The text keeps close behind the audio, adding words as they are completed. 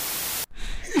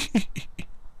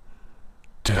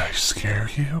Did I scare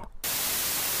you?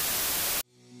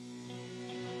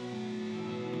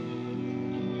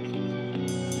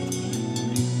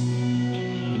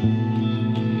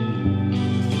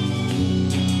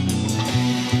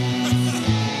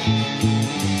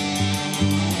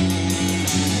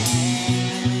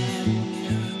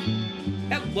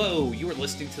 Hello, you are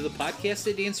listening to the podcast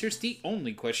that answers the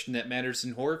only question that matters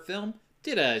in horror film.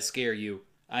 Did I scare you?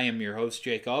 I am your host,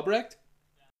 Jake Albrecht.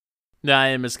 I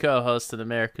am his co-host and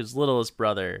America's littlest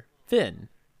brother, Finn.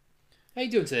 How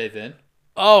you doing today, Vin?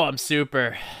 Oh, I'm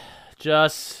super.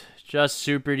 Just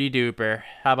super-de-duper.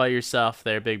 How about yourself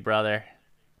there, big brother?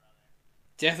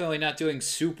 Definitely not doing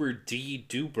super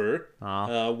D-duper.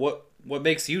 Oh. What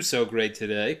makes you so great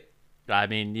today? I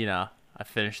mean, I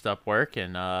finished up work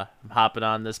and I'm hopping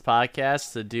on this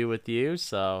podcast to do with you,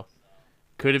 so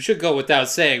could have... Should go without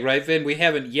saying, right, Vin? We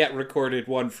haven't yet recorded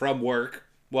one from work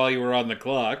while you were on the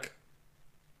clock.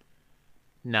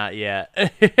 Not yet.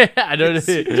 I don't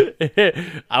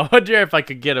I wonder if I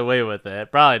could get away with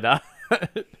it. Probably not.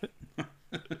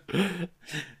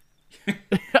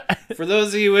 For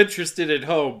those of you interested at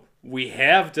home, we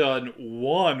have done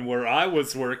one where I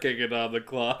was working it on the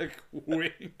clock.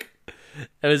 Wink.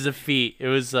 It was a feat. It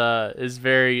was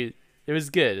good.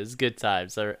 It was good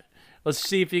times. Let's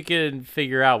see if you can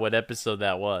figure out what episode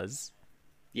that was.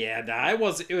 Yeah, it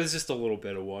was just a little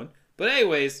bit of one. But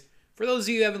anyways, for those of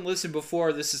you who haven't listened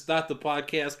before, this is not the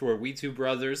podcast where we two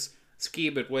brothers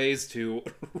scheme at ways to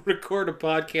record a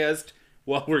podcast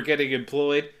while we're getting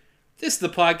employed. This is the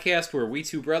podcast where we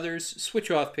two brothers switch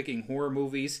off picking horror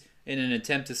movies in an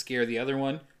attempt to scare the other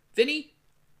one. Vinny,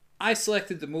 I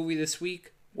selected the movie this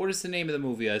week. What is the name of the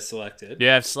movie I selected? You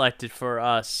have selected for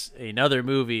us another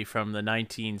movie from the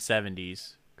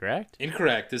 1970s, correct?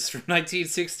 Incorrect. This is from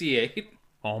 1968.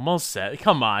 Almost said.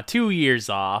 Come on, 2 years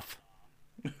off.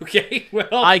 Okay, well...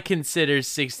 I consider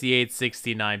 68,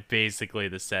 69 basically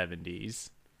the 70s.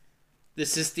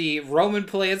 This is the Roman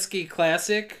Polanski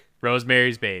classic.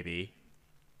 Rosemary's Baby.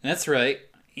 That's right.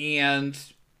 And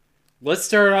let's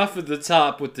start off at the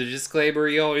top with the disclaimer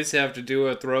you always have to do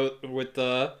with Roman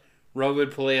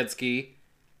Polanski.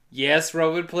 Yes,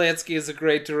 Roman Polanski is a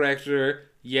great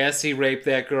director. Yes, he raped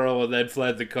that girl and then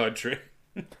fled the country.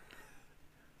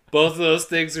 Both of those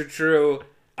things are true.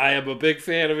 I am a big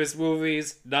fan of his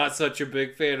movies, not such a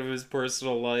big fan of his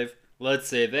personal life. Let's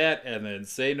say that and then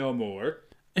say no more.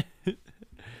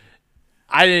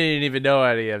 I didn't even know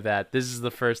any of that. This is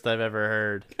the first I've ever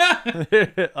heard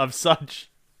of such.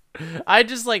 I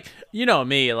just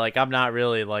me, I'm not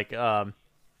really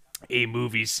a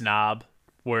movie snob,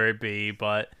 where it be,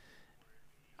 but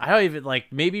I don't even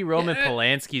maybe Roman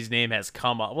Polanski's name has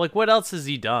come up. What else has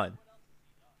he done?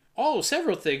 Oh,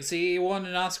 several things. He won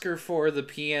an Oscar for The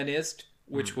Pianist,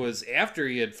 which was after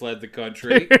he had fled the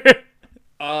country.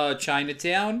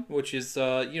 Chinatown, which is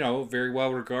very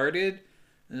well regarded.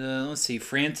 Let's see,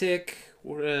 Frantic.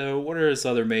 What are his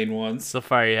other main ones? So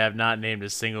far, you have not named a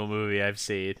single movie I've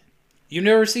seen. You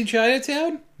never seen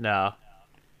Chinatown? No.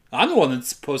 I'm the one that's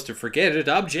supposed to forget it.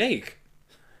 I'm Jake.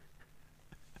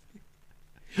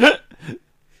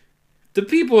 The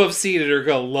people who have seen it are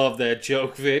gonna love that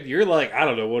joke, Vin. You're like, I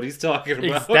don't know what he's talking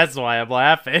about. That's why I'm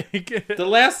laughing. The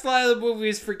last line of the movie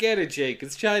is forget it, Jake.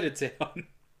 It's Chinatown.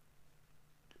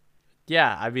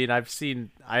 Yeah, I mean, I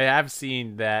have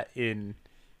seen that in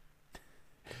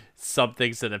some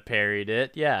things that have parried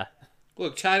it. Yeah.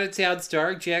 Look, Chinatown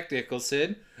starring Jack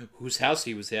Nicholson, whose house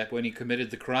he was at when he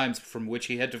committed the crimes from which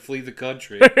he had to flee the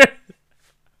country.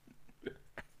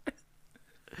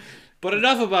 But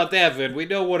enough about that, Vin. We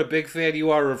know what a big fan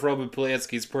you are of Roman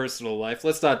Polanski's personal life.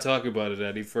 Let's not talk about it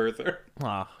any further.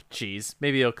 Oh, jeez.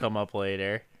 Maybe it'll come up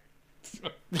later.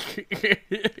 Vin,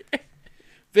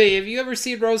 have you ever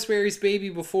seen Rosemary's Baby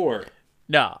before?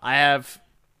 No, I have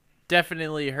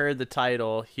definitely heard the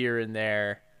title here and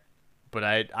there, but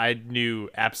I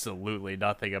knew absolutely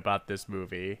nothing about this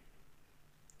movie.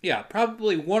 Yeah,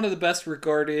 probably one of the best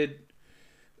regarded,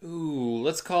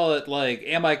 let's call it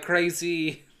Am I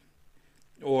Crazy?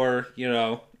 Or,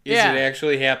 is it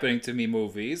actually happening to me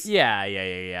movies? Yeah.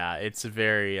 It's a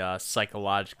very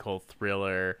psychological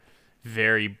thriller,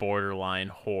 very borderline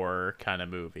horror kind of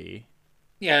movie.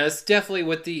 Yeah, it's definitely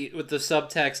with the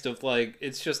subtext of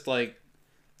it's just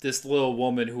this little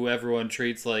woman who everyone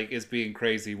treats is being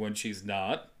crazy when she's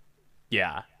not.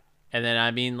 Yeah. And then I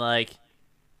mean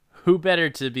who better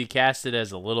to be casted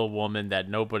as a little woman that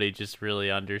nobody just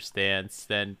really understands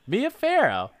than Mia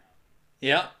Farrow?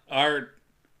 Yeah,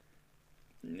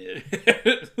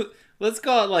 let's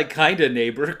call it kinda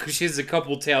neighbor, because she's a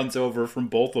couple towns over from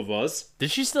both of us.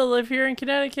 Does she still live here in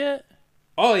Connecticut?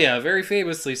 Oh yeah, very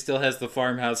famously still has the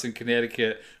farmhouse in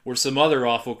Connecticut where some other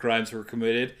awful crimes were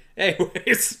committed.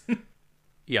 Anyways,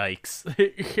 Yikes.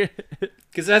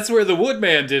 because that's where the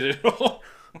Woodman did it all.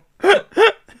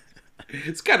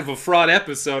 It's kind of a fraud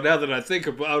episode now that I think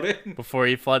about it. Before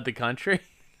he fled the country?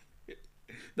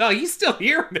 No, he's still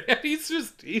here, man. He's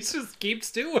just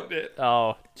keeps doing it.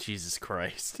 Oh, Jesus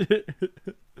Christ.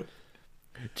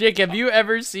 Jake, have you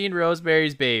ever seen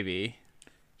Rosemary's Baby?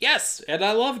 Yes, and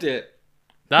I loved it.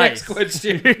 Nice. Next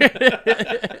question.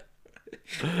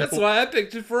 That's why I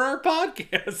picked it for our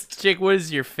podcast. Jake, what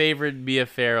is your favorite Mia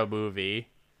Farrow movie?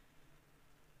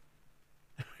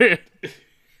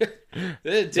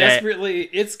 Desperately,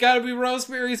 it's got to be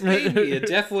Rosemary's Baby. And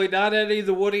definitely not any of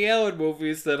the Woody Allen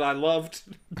movies that I loved,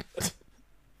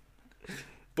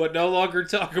 but no longer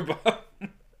talk about.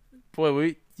 Boy,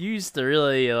 we used to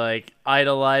really like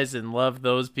idolize and love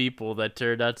those people that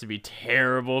turned out to be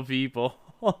terrible people.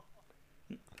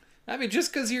 I mean,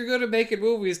 just because you're good at making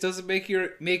movies doesn't make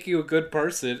you a good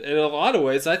person. In a lot of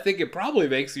ways, I think it probably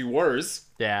makes you worse.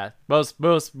 Yeah,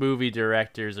 most movie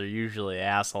directors are usually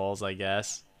assholes, I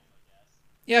guess.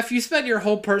 Yeah, if you spend your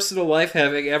whole personal life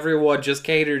having everyone just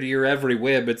cater to your every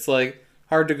whim, it's like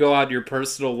hard to go out in your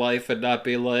personal life and not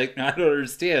be like, I don't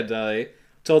understand. I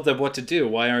told them what to do.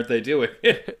 Why aren't they doing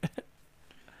it?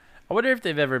 I wonder if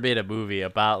they've ever made a movie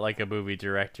about like a movie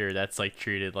director that's like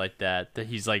treated like that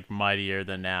he's like mightier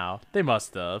than now. They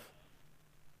must have.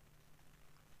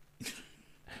 I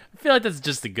feel like that's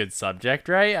just a good subject,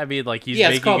 right? I mean, like he's Yeah,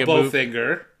 making it's called a movie.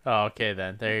 Bowfinger. Oh, okay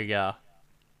then. There you go.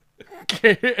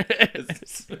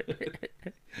 That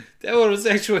one was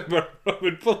actually about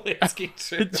Roman Polanski.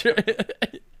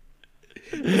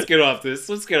 Let's get off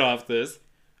this.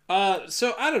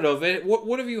 So I don't know, Vin,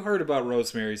 what have you heard about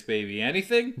Rosemary's Baby?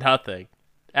 Anything? Nothing.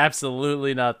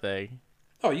 Absolutely nothing.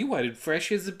 Oh, you went in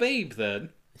fresh as a babe then.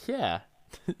 Yeah.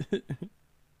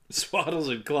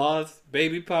 Swaddles and cloth,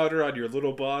 baby powder on your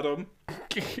little bottom.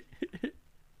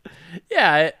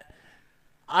 Yeah.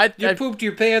 You pooped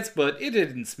your pants, but it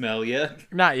didn't smell yet.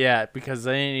 Not yet, because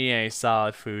I ain't eating any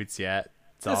solid foods yet.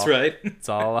 That's right. It's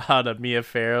all out of Mia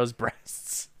Farrow's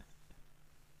breasts.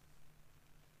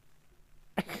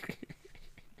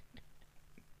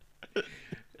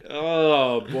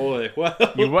 Oh boy! Well,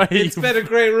 it's been a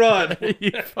great run.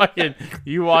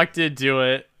 You walked into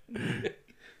it.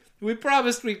 We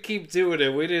promised we'd keep doing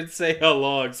it. We didn't say how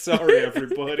long. Sorry,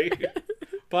 everybody.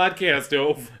 Podcast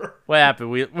over. What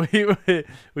happened?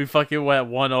 We fucking went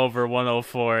 1 over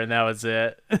 104, and that was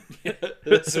it.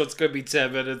 So it's gonna be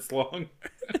 10 minutes long.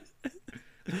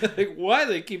 Like, why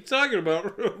they keep talking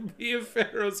about Mia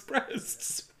Farrow's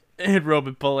breasts? And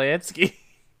Roman Polanski.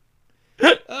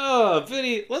 Oh,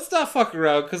 Vinny, let's not fuck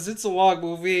around because it's a long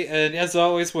movie, and as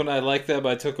always, when I like them,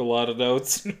 I took a lot of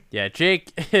notes. Yeah,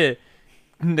 Jake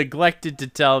neglected to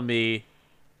tell me,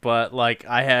 but like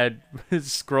I had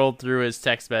scrolled through his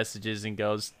text messages and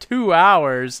goes 2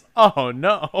 hours. Oh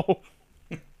no.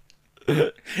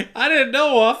 I didn't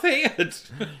know offhand.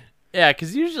 Yeah,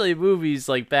 because usually movies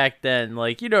like back then,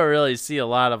 like you don't really see a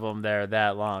lot of them there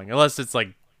that long, unless it's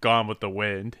like Gone with the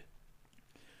Wind.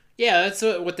 Yeah, that's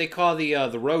what they call the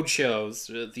road shows,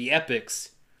 the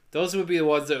epics. Those would be the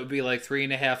ones that would be like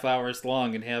 3.5 hours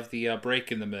long and have the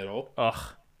break in the middle.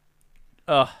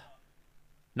 Ugh.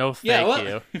 No, thank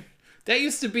you. That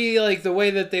used to be like the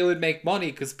way that they would make money,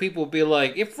 because people would be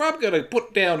like, if I'm gonna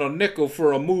put down a nickel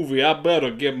for a movie, I better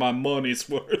get my money's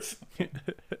worth.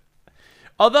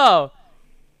 Although,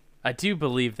 I do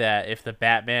believe that if the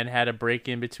Batman had a break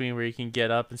in between where you can get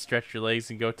up and stretch your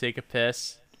legs and go take a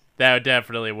piss, that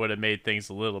definitely would have made things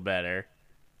a little better.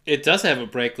 It does have a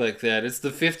break like that. It's the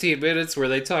 15 minutes where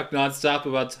they talk nonstop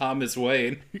about Thomas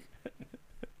Wayne.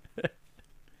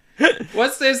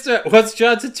 Once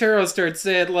John Turturro starts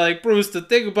saying, like, Bruce, the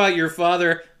thing about your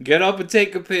father, get up and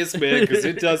take a piss, man, because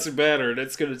it doesn't matter, and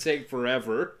it's going to take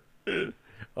forever.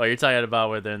 Oh, you're talking about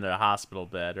where they're in the hospital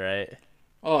bed, right?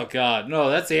 Oh, God.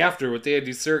 No, that's after with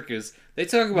Andy Serkis. They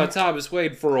talk about Thomas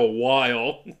Wayne for a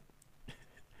while.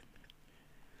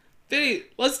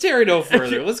 Let's tear it no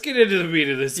further. Let's get into the meat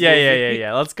of this movie.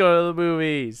 Yeah. Let's go to the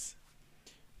movies.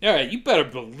 Alright, you better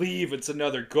believe it's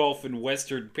another golf and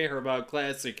western Paramount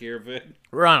classic here, Vin.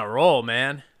 We're on a roll,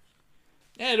 man.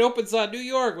 And it opens on New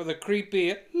York with a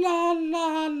creepy la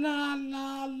la la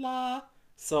la la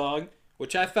song,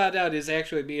 which I found out is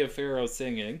actually Mia Farrow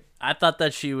singing. I thought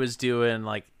that she was doing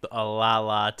like a la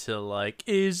la to like,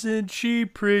 isn't she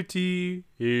pretty?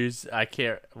 I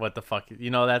can't, what the fuck,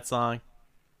 you know that song?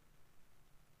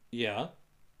 Yeah.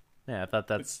 Yeah, I thought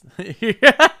that's...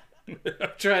 I'm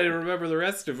trying to remember the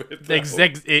rest of it.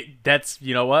 Though. That's,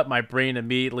 you know what? My brain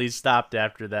immediately stopped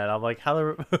after that. I'm like,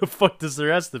 how the fuck does the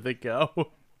rest of it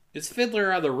go? It's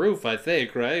Fiddler on the Roof, I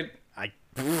think, right? I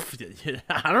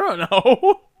don't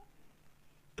know.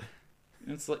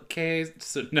 It's like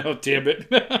no, damn it.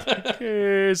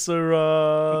 Hey,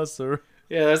 Sarah.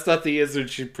 Yeah, that's not the Isn't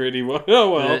She Pretty one.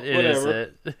 Oh well, It whatever.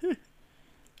 is it.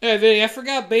 Hey, I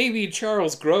forgot baby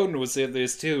Charles Grodin was in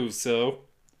this too, so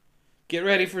get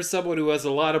ready for someone who has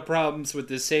a lot of problems with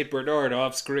this Saint Bernard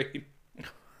off screen.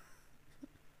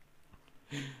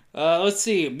 Let's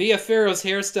see. Mia Farrow's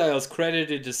hairstyle is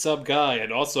credited to some guy,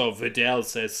 and also Vidal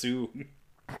Sassoon.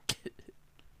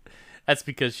 That's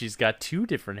because she's got two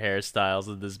different hairstyles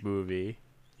in this movie.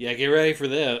 Yeah, get ready for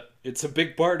that. It's a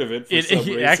big part of it for some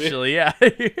reason. Actually, yeah.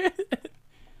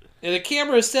 And the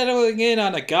camera is settling in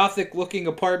on a gothic-looking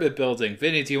apartment building.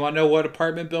 Vinny, do you want to know what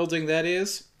apartment building that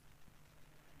is?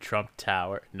 Trump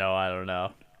Tower. No, I don't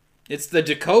know. It's the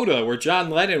Dakota, where John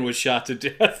Lennon was shot to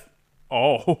death.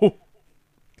 Oh.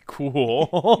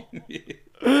 Cool.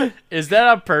 Is that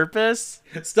on purpose?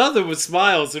 It's nothing with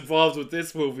smiles involved with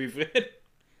this movie, Vin.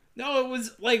 No, it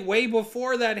was like way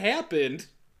before that happened.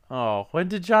 Oh, when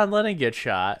did John Lennon get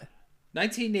shot?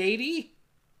 1980?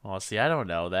 Oh, see, I don't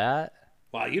know that.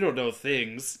 Wow, you don't know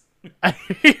things.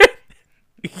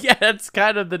 Yeah, that's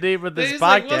kind of the name of this It's podcast.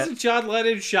 like, wasn't John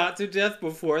Lennon shot to death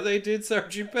before they did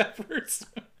Sgt. Pepper's?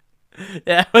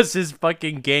 That was his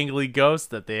fucking gangly ghost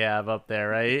that they have up there,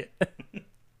 right?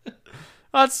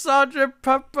 On Sgt.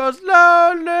 Pepper's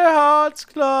Lonely Hearts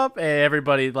Club. Hey,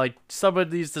 everybody, like, someone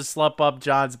needs to slump up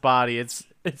John's body. It's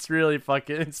really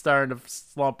fucking starting to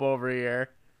slump over here.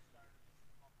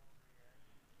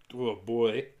 Oh,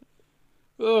 boy.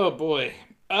 Oh, boy.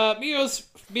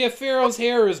 Mia Farrow's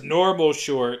hair is normal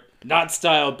short, not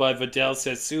styled by Vidal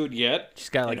Sassoon yet. She's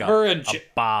got like And her and a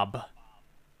bob.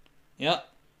 Yeah.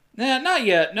 Nah, not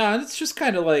yet. No, it's just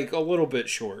kind of like a little bit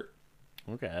short.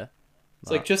 Okay. It's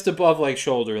like just above like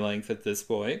shoulder length at this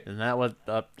point. Isn't that what?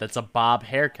 That's a bob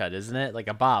haircut, isn't it? Like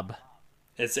a bob.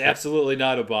 It's absolutely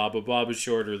not a bob. A bob is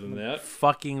shorter than that.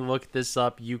 Fucking look this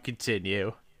up. You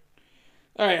continue.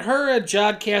 All right, her and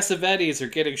John Cassavetes are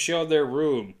getting shown their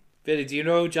room. Vinny, do you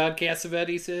know who John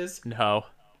Cassavetes is? No.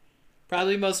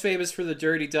 Probably most famous for The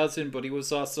Dirty Dozen, but he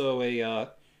was also a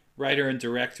writer and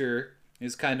director.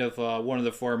 He's kind of one of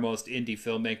the foremost indie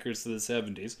filmmakers of the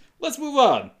 70s. Let's move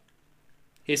on.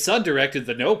 His son directed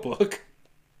The Notebook.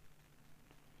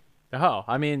 Oh,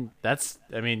 I mean that's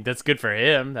good for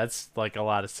him. That's like a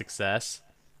lot of success.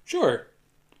 Sure.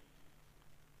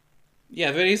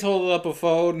 Yeah, Vinny's holding up a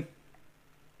phone.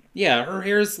 Yeah, her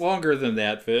hair's longer than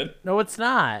that, Vin. No, it's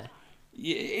not.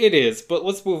 It is, but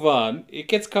let's move on. It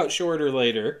gets cut shorter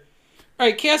later.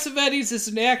 Alright, Cassavetes is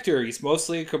an actor. He's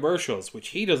mostly in commercials, which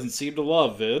he doesn't seem to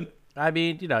love, Vin. I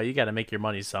mean, you got to make your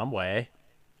money some way.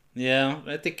 Yeah,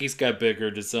 I think he's got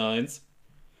bigger designs.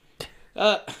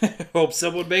 Hope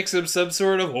someone makes him some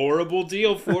sort of horrible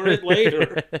deal for it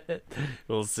later.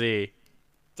 We'll see.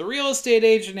 The real estate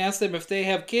agent asks them if they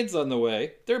have kids on the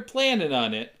way. They're planning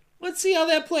on it. Let's see how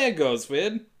that plan goes,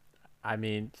 Vin. I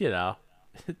mean,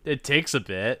 it takes a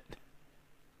bit.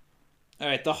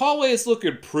 Alright, the hallway is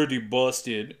looking pretty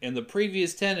busted, and the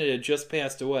previous tenant had just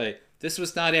passed away. This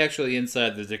was not actually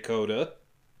inside the Dakota.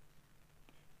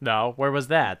 No, where was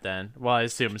that then? Well, I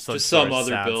assume some Just sort some of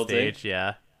other sound building. stage,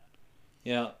 yeah.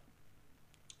 Yeah.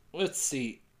 Let's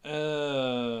see. They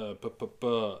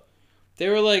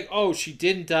were like, oh, she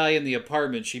didn't die in the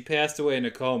apartment. She passed away in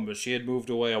a coma. She had moved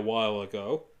away a while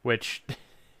ago. Which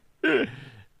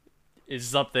is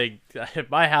something.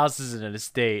 My house is in an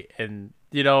estate, and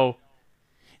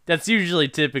that's usually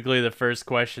typically the first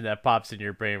question that pops in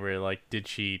your brain, where you're like, did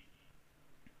she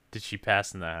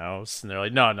pass in the house? And they're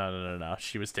like, no,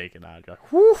 she was taken out. You're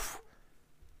like, whew.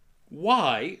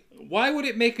 Why? Why would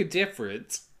it make a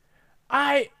difference?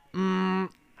 I mean,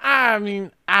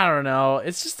 I don't know.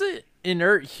 It's just an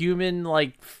inert human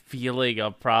feeling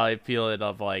of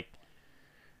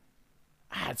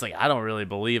it's like, I don't really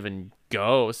believe in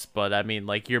ghosts, but I mean,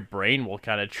 your brain will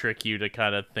kind of trick you to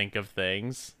kind of think of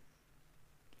things.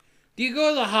 Do you go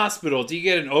to the hospital? Do you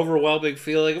get an overwhelming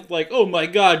feeling of oh my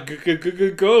god,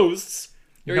 ghosts?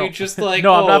 Or are you just like,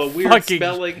 no, I'm not a weird fucking,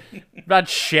 spelling? I'm not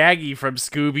Shaggy from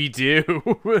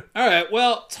Scooby-Doo. Alright,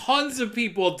 well, tons of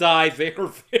people die there,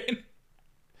 Vin.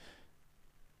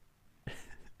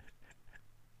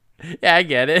 Yeah, I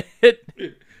get it. ...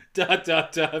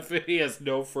 He has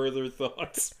no further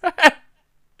thoughts.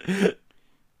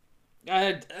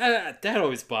 That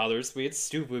always bothers me. It's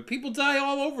stupid. People die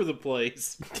all over the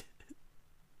place.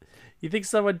 You think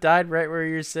someone died right where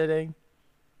you're sitting?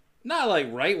 Not like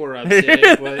right where I'm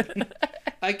sitting, but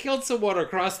I killed someone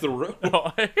across the room.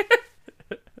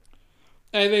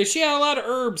 Anyway, she had a lot of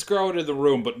herbs growing in the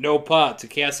room, but no pot, to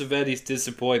Cassavetes'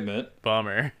 disappointment.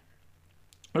 Bummer.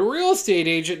 A real estate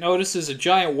agent notices a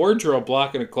giant wardrobe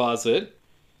block in a closet,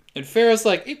 and Farrah's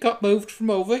like, it got moved from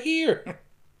over here.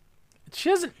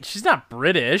 She's not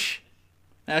British.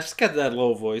 Nah, she's got that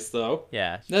low voice, though.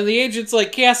 Yeah. Then the agent's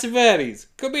like, Cassavetes,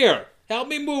 come here, help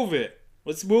me move it.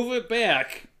 Let's move it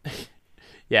back.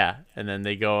 Yeah. And then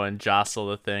they go and jostle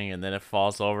the thing, and then it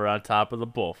falls over on top of the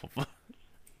both of them.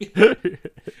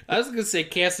 I was gonna say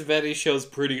Cassavetes shows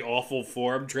pretty awful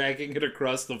form, dragging it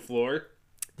across the floor.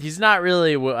 He's not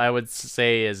really what I would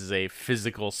say is a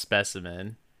physical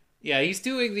specimen. Yeah, he's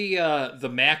doing the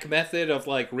Mac method of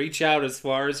like reach out as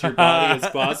far as your body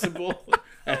as possible,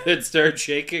 and then start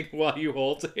shaking while you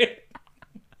hold it.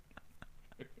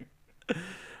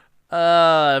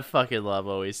 I fucking love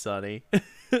Always Sunny.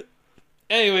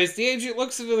 Anyways, the agent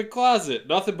looks into the closet,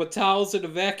 nothing but towels and a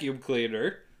vacuum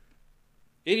cleaner.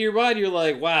 In your mind, you're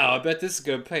like, wow, I bet this is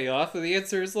gonna pay off. And the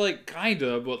answer is like,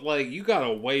 kinda, but like, you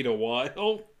gotta wait a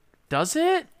while. Does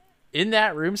it? In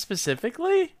that room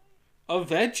specifically?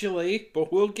 Eventually,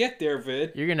 but we'll get there,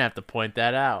 Vid. You're gonna have to point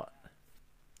that out.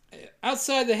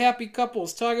 Outside, the happy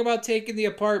couple's talking about taking the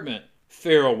apartment.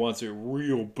 Farrah wants it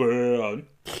real bad.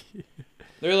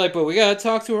 They're like, but we gotta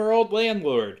talk to our old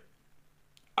landlord.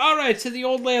 Alright, to the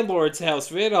old landlord's house,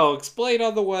 Vid. I'll explain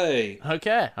on the way.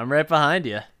 Okay, I'm right behind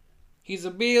you. He's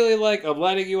immediately like, I'm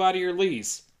letting you out of your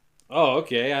lease. Oh,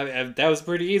 okay. That was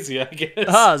pretty easy, I guess.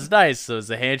 Oh, it's nice. So it's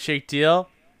a handshake deal,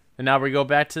 and now we go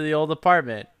back to the old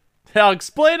apartment. I'll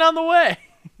explain on the way.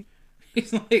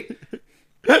 He's like,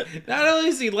 not only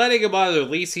is he letting him out of their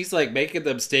lease, he's like making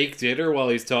them steak dinner while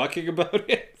he's talking about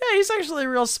it. Yeah, he's actually a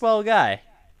real swell guy.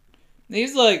 And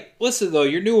he's like, listen though,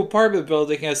 your new apartment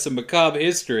building has some macabre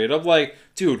history. And I'm like,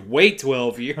 dude, wait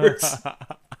 12 years.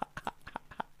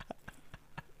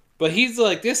 But he's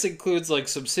like, this includes like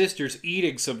some sisters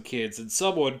eating some kids and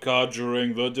someone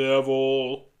conjuring the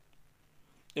devil.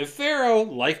 And Pharaoh,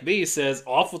 like me, says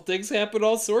awful things happen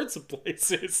all sorts of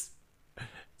places.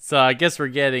 So I guess we're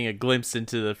getting a glimpse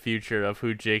into the future of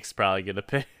who Jake's probably gonna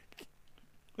pick.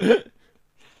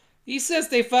 He says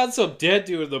they found some dead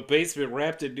dude in the basement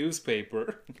wrapped in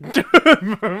newspaper.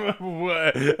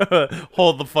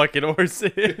 Hold the fucking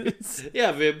horses.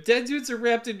 Yeah, man, dead dudes are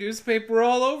wrapped in newspaper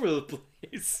all over the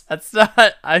place. That's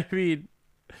not, I mean,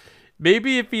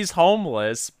 maybe if he's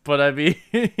homeless, but I mean,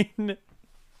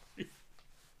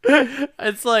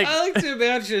 it's like, I like to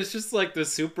imagine it's just like the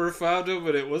super found him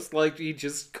and it was like he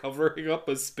just covering up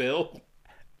a spill.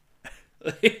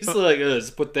 He's like,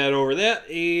 let's put that over that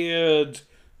and...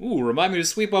 Ooh, remind me to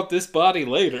sweep up this body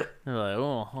later. they're like,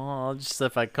 oh, I'll just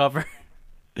if I cover.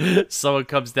 Someone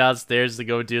comes downstairs to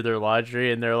go do their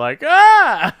laundry, and they're like,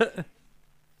 ah!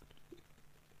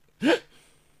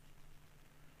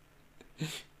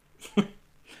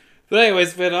 But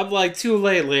anyways, man, I'm like, too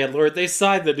late, landlord. They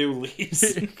signed the new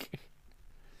lease.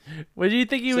 What do you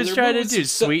think he So was they're trying to moving do?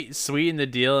 some Sweeten the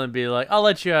deal and be like, I'll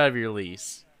let you out of your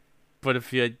lease. But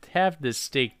if you have this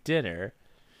steak dinner,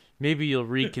 maybe you'll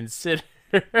reconsider.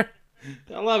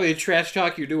 Allow me to trash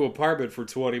talk your new apartment for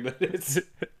 20 minutes.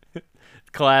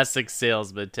 Classic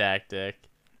salesman tactic.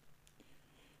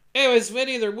 Anyways,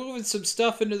 Vinny, they're moving some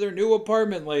stuff into their new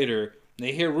apartment later.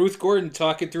 They hear Ruth Gordon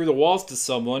talking through the walls to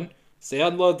someone, so they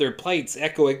unload their plates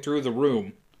echoing through the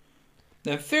room.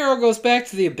 Then Pharaoh goes back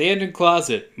to the abandoned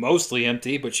closet, mostly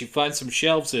empty, but she finds some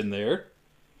shelves in there.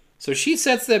 So she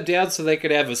sets them down so they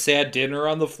could have a sad dinner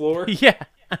on the floor. Yeah.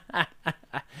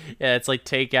 Yeah, it's like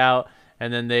takeout,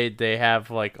 and then they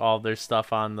have like all their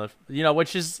stuff on the,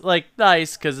 which is like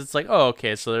nice because it's like, oh,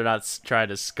 okay, so they're not trying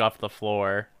to scuff the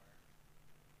floor.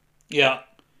 Yeah.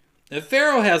 And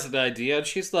Pharaoh has an idea, and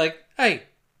she's like, hey,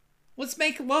 let's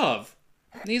make love.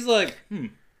 And he's like,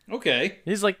 okay.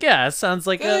 He's like, yeah, it sounds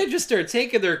like And they just start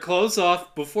taking their clothes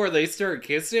off before they start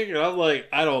kissing, and I'm like,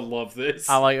 I don't love this.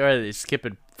 I'm like, are they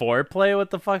skipping foreplay? What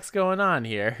the fuck's going on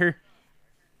here?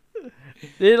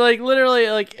 They like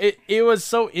literally like it was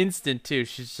so instant too.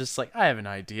 She's just like, I have an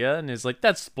idea, and he's like,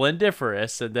 that's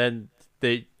splendiferous, and then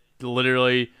they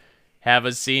literally have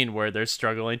a scene where they're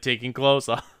struggling taking clothes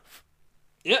off.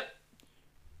 Yep.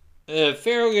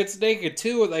 Pharaoh gets naked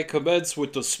too, and they commence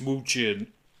with the smooching.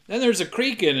 Then there's a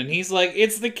creaking, and he's like,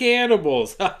 it's the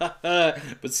cannibals. But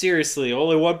seriously,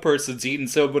 only one person's eating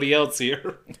somebody else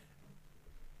here.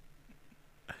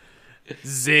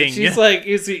 Zing. And she's like,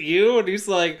 is it you? And he's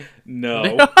like,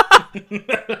 no.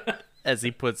 As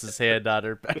he puts his hand on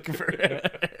her back of her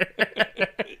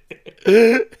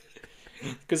head.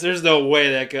 Because there's no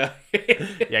way that guy.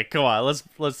 Yeah, come on. Let's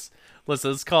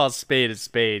call a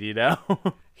spade, you know?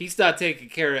 He's not taking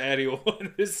care of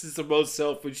anyone. This is the most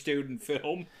selfish dude in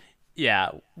film. Yeah,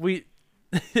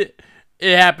 it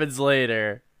happens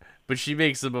later, but she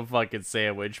makes him a fucking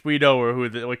sandwich. We know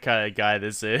what kind of guy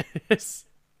this is.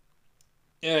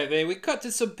 Yeah, man, we cut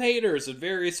to some painters and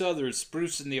various others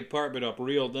sprucing the apartment up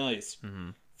real nice. Mm-hmm.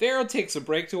 Farrow takes a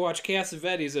break to watch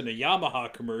Cassavetes in a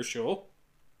Yamaha commercial.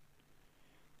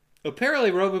 Apparently,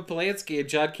 Roman Polanski and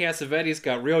John Cassavetes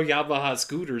got real Yamaha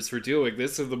scooters for doing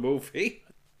this in the movie.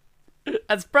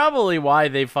 That's probably why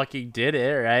they fucking did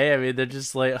it, right? I mean, they're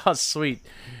just like, oh, sweet.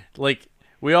 Like,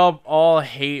 we all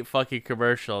hate fucking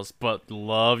commercials, but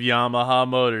love Yamaha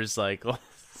motorcycles.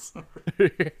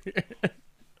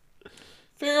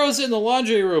 Farrow's in the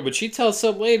laundry room, but she tells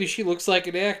some lady she looks like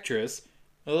an actress.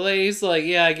 The lady's like,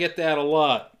 yeah, I get that a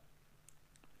lot.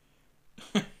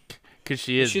 Because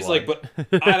she is She's one. like, but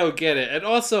I don't get it. And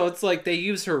also, it's like they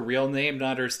use her real name,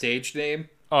 not her stage name.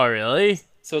 Oh, really?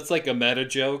 So it's like a meta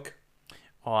joke.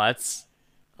 That's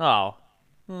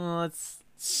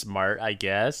smart, I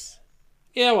guess.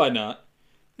 Yeah, why not?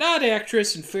 Not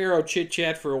actress and Farrow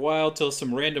chit-chat for a while till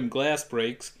some random glass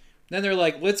breaks. Then they're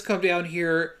like, let's come down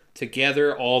here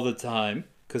together all the time,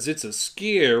 because it's a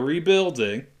scary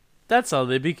building. That's how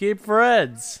they became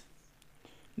friends.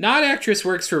 Not actress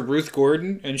works for Ruth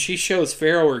Gordon, and she shows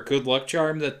Farrow her good luck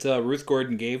charm that Ruth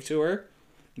Gordon gave to her.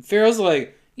 And Farrow's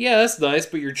like, yeah, that's nice,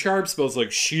 but your charm smells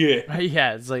like shit.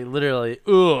 Yeah, it's like literally,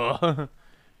 ugh.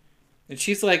 And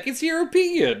she's like, it's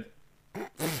European.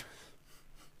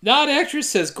 Not actress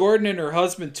says Gordon and her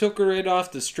husband took her in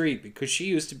off the street because she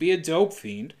used to be a dope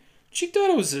fiend. She thought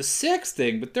it was a sex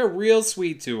thing, but they're real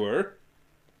sweet to her.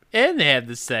 And they had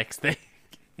the sex thing.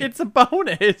 It's a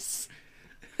bonus.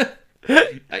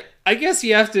 I guess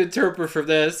you have to interpret from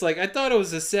this. Like, I thought it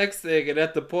was a sex thing, and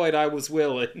at the point I was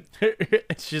willing.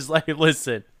 She's like,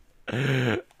 listen,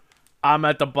 I'm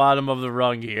at the bottom of the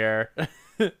rung here.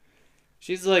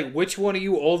 She's like, which one of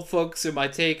you old folks am I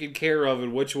taking care of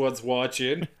and which one's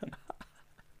watching?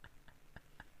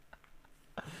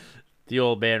 The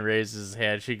old man raises his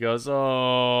hand. She goes,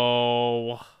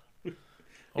 oh.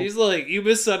 He's like, you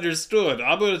misunderstood.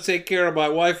 I'm going to take care of my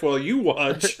wife while you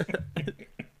watch.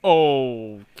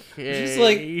 Okay. She's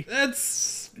like,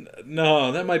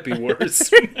 no, that might be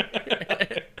worse.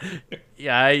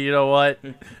 Yeah, you know what?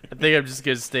 I think I'm just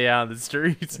going to stay out on the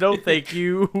streets. No, thank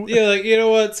you. Yeah, like, you know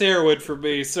what? It's heroin for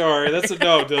me. Sorry, that's a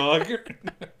no, dog.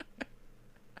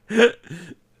 They're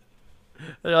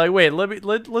like, wait,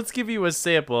 let's give you a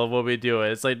sample of what we do.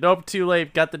 It's like, nope, too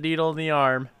late. Got the needle in the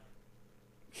arm.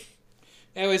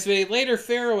 Anyways, later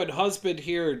Farrow and husband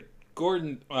hear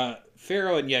Gordon,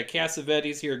 Farrow and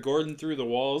Cassavetes hear Gordon through the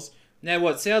walls. Now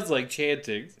what sounds like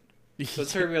chanting. So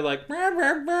it's her being like, brah,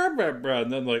 brah, brah, brah, brah,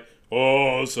 and then like,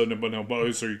 oh,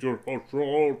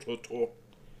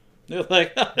 they're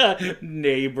like,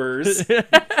 neighbors.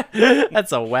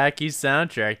 That's a wacky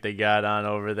soundtrack they got on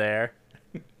over there.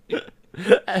 They're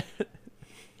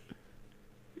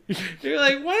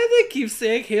like, why do they keep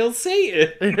saying Hail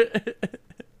Satan?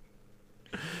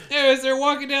 Anyways, they're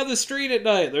walking down the street at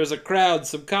night. There's a crowd,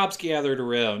 some cops gathered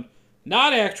around.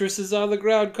 Not actress is on the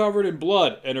ground covered in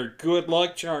blood, and her good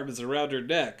luck charm is around her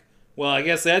neck. Well, I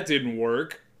guess that didn't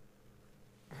work.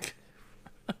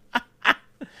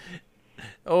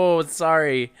 Oh,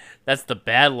 sorry. That's the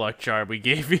bad luck charm we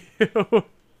gave you.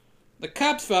 The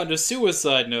cops found a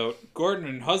suicide note. Gordon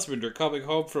and husband are coming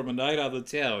home from a night on the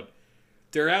town.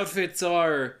 Their outfits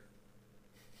are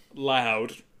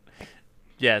loud.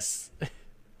 Yes.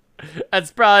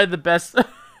 That's probably the best.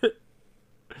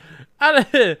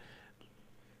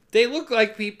 They look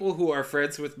like people who are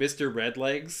friends with Mr.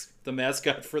 Redlegs, the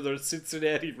mascot for the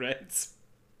Cincinnati Reds.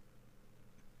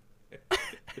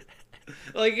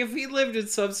 Like, if he lived in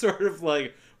some sort of,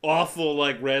 like, awful,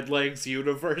 like, Redlegs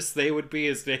universe, they would be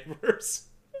his neighbors.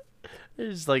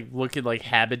 They're just, like, looking like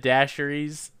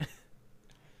haberdasheries.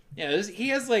 Yeah, he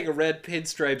has, like, a red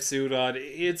pinstripe suit on.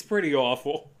 It's pretty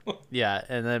awful. Yeah,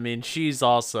 and I mean, she's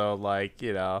also, like,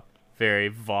 you know, very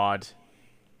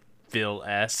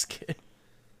vaudeville-esque.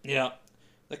 Yeah.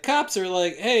 The cops are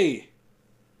like, hey,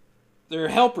 their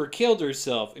helper killed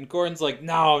herself. And Gordon's like,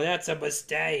 no, that's a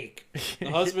mistake. The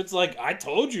husband's like, I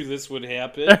told you this would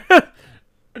happen.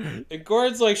 And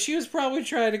Gordon's like, she was probably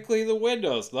trying to clean the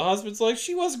windows. The husband's like,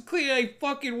 she wasn't cleaning any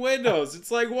fucking windows.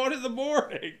 It's like 1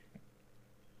 a.m.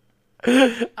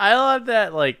 I love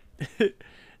that, like,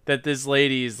 that this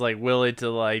lady is, like, willing to,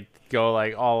 like, go,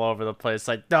 like, all over the place.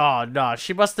 Like, no,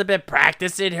 she must have been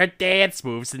practicing her dance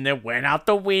moves and then went out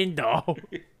the window.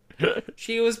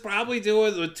 She was probably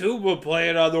doing the tuba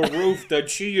playing on the roof that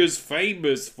she is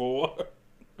famous for.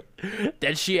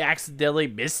 Then she accidentally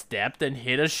misstepped and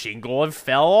hit a shingle and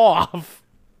fell off.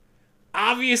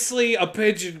 Obviously, a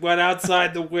pigeon went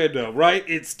outside the window, right?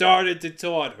 It started to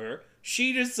taunt her.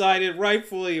 She decided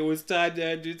rightfully it was time to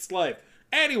end its life.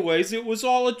 Anyways, it was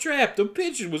all a trap. The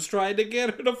pigeon was trying to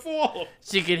get her to fall.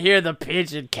 She could hear the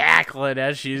pigeon cackling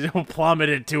as she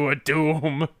plummeted to a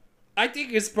doom. I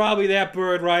think it's probably that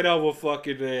bird right over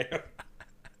fucking there.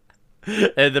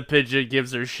 And the pigeon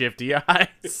gives her shifty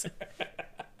eyes.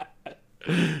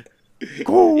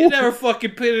 You never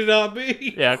fucking pin it on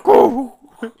me. Yeah.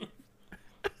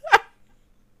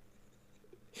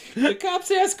 The cops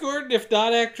asked Gordon if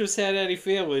that actress had any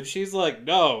family, and she's like,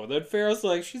 no. Then Farrell's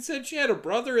like, she said she had a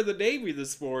brother in the Navy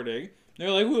this morning.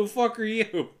 They're like, who the fuck are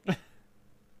you?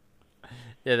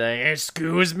 They're like,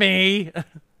 excuse me.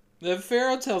 Then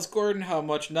Farrell tells Gordon how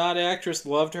much not actress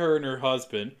loved her and her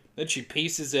husband. Then she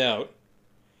pieces out.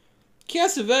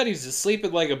 Cassavetes is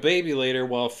sleeping like a baby later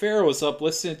while Farrell is up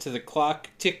listening to the clock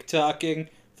tick-tocking,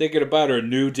 thinking about her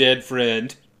new dead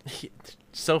friend.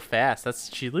 So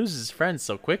fast. She loses friends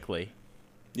so quickly.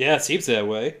 Yeah, it seems that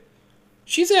way.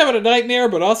 She's having a nightmare,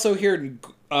 but also hearing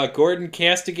Gordon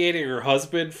castigating her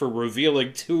husband for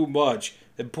revealing too much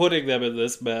and putting them in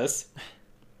this mess.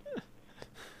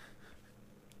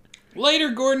 Later,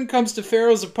 Gordon comes to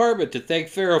Farrell's apartment to thank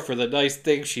Farrell for the nice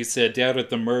things she said down at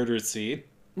the murder scene.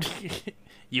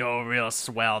 You're a real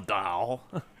swell doll.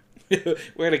 We're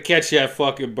gonna catch that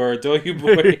fucking bird. Don't you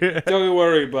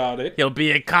worry about it. He'll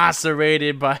be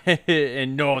incarcerated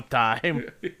in no time.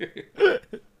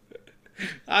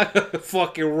 I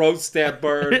fucking roast that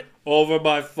bird over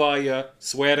my fire.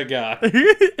 Swear to God.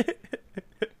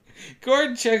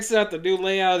 Gordon checks out the new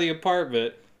layout of the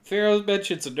apartment. Farrell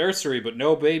mentions a nursery, but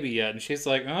no baby yet. And she's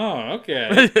like, oh,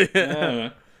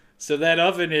 okay. So that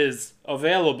oven is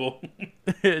available.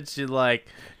 She like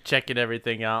checking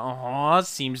everything out. Aw,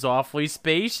 seems awfully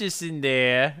spacious in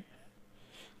there.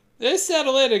 They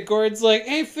settle in and Gordon's like,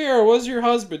 hey Farrell, what's your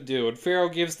husband do? And Farrell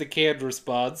gives the canned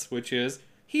response, which is,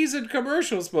 he's in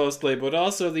commercials mostly, but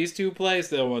also these two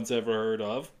plays no one's ever heard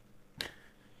of.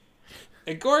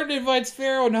 And Gordon invites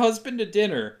Farrell and husband to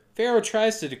dinner. Farrell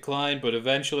tries to decline, but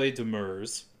eventually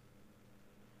demurs.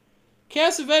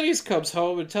 Cassavetes comes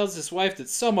home and tells his wife that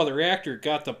some other actor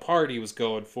got the part he was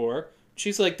going for.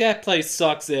 She's like, that place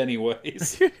sucks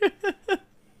anyways.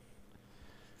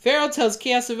 Farrell tells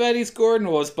Cassavetes Gordon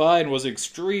was by and was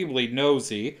extremely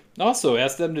nosy. Also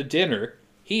asked them to dinner.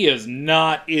 He is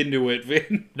not into it,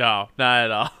 Vin. No,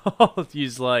 not at all.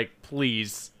 He's like,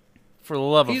 please, for the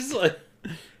love of... He's like,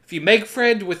 if you make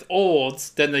friend with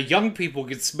olds, then the young people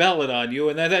can smell it on you,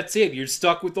 and then that's it. You're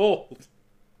stuck with old.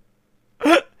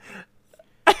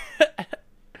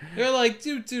 They're like,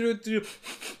 dude.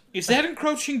 Is that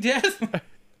encroaching death? Oh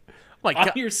my on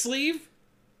God. your sleeve?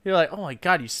 You're like, oh my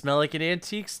God, you smell like an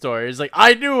antique store. He's like,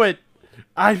 I knew it.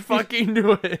 I fucking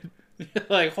knew it.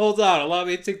 Like, hold on, allow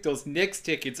me to take those Knicks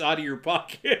tickets out of your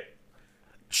pocket.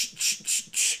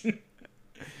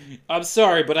 I'm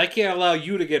sorry, but I can't allow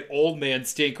you to get old man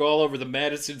stink all over the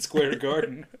Madison Square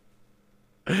Garden.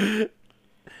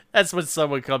 That's when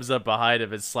someone comes up behind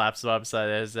him and slaps him upside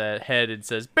his head and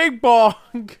says, Bing bong!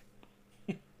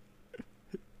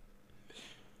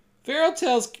 Farrell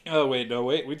tells... Oh, wait,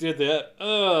 we did that.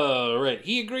 Oh, right.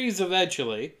 He agrees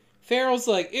eventually. Farrell's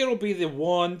like, it'll be the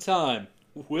one time.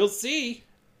 We'll see.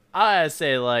 I gotta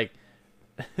say, like,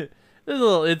 there's a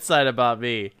little insight about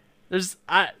me.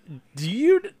 Do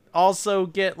you also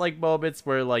get, like, moments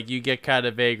where, like, you get kind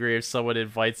of angry if someone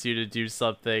invites you to do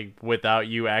something without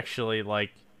you actually,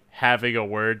 like, having a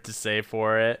word to say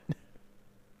for it?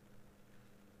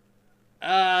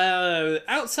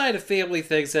 Outside of family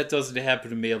things, that doesn't happen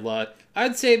to me a lot.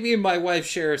 I'd say me and my wife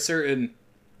share a certain...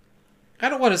 I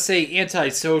don't want to say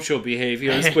antisocial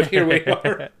behaviors, but here we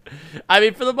are. I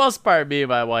mean, for the most part, me and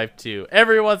my wife, too.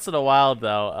 Every once in a while,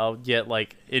 though, I'll get,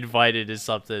 like, invited to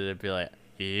something and be like,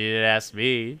 you didn't ask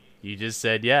me. You just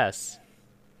said yes.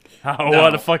 I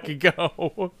want to fucking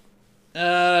go.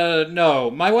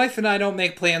 No. My wife and I don't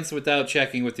make plans without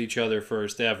checking with each other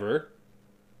first, ever.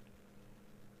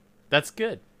 That's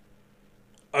good.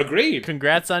 Agreed.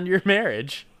 Congrats on your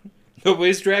marriage.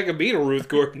 Nobody's dragging me to Ruth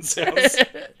Gordon's house.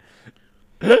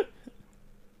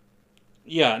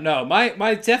 Yeah, no,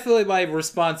 definitely my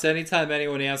response anytime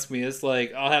anyone asks me is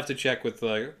like, I'll have to check with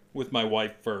my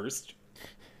wife first.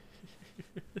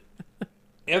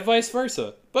 And vice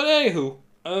versa. But anywho,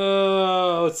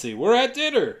 let's see, we're at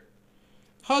dinner.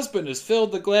 Husband has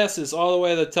filled the glasses all the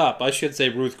way to the top. I should say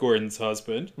Ruth Gordon's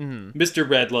husband. Mr.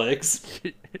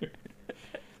 Redlegs.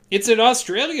 It's an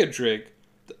Australian drink.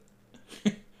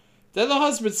 Then the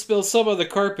husband spills some on the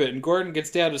carpet, and Gordon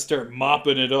gets down to start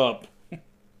mopping it up.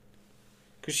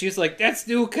 Because she's like, that's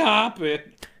new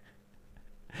carpet.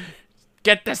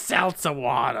 Get the seltzer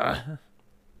water.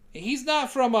 He's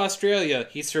not from Australia.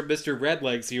 He's from Mr.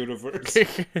 Redleg's universe.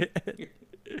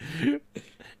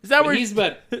 Is that where He's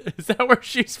been... Is that where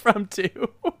she's from too?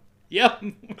 Yep.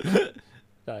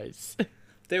 Nice.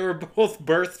 They were both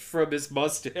birthed from his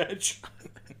mustache.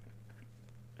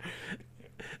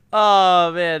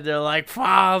 Oh man, they're like,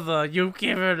 Father, you've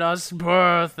given us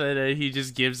birth, and then he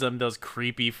just gives them those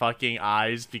creepy fucking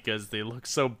eyes because they look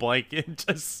so blank and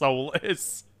just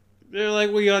soulless. They're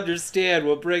like, we understand.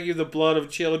 We'll bring you the blood of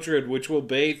children, which will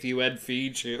bathe you and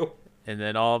feed you. And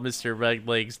then all Mr.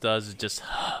 Redlegs does is just...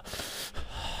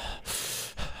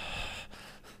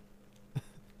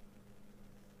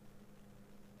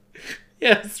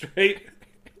 Yeah, that's right.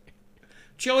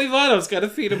 Joey Votto's got to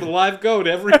feed him a live goat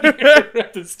every year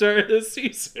at the start of the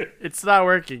season. It's not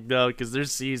working, though, because their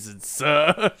season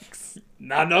sucks.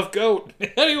 Not enough goat.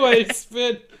 Anyways,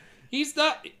 Finn, he's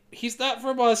not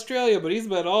from Australia, but he's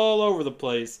been all over the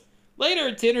place. Later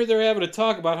at dinner, they're having a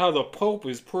talk about how the Pope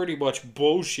is pretty much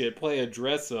bullshit playing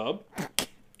dress up,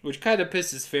 which kind of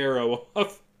pisses Pharaoh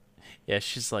off. Yeah,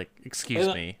 she's like,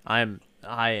 excuse me, I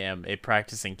am a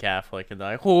practicing Catholic, and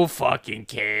they're like, who fucking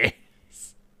cares?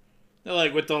 They're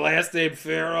like, with the last name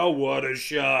Pharaoh, what a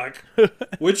shock.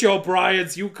 Which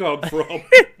O'Briens you come from?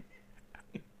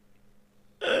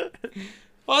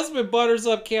 Husband butters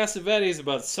up Cassavetes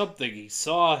about something he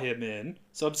saw him in,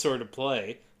 some sort of play.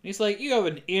 And he's like, you have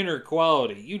an inner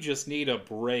quality. You just need a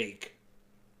break.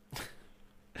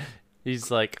 He's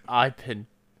like, I've been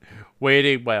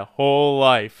waiting my whole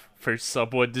life for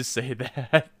someone to say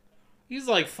that. He's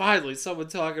like, finally, someone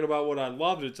talking about what I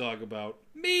love to talk about.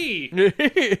 Me!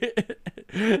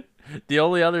 The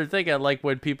only other thing I like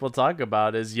when people talk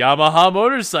about is Yamaha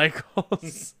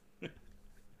motorcycles.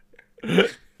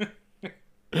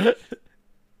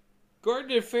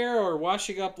 Gordon and Pharaoh are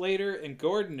washing up later, and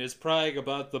Gordon is prying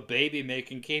about the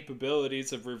baby-making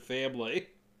capabilities of her family.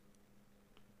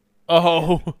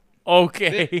 Oh,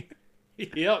 okay.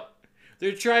 Yep.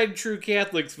 They're tried and true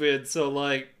Catholics, Vin, so,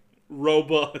 like,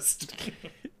 robust.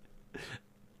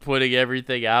 Putting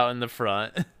everything out in the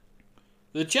front.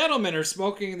 The gentlemen are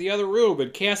smoking in the other room,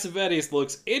 and Cassavetes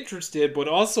looks interested, but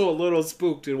also a little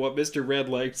spooked in what Mr.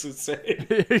 Redlegs is saying.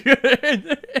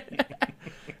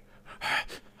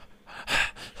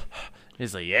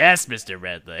 He's like, yes, Mr.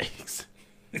 Redlegs.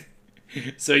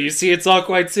 So you see, it's all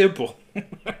quite simple.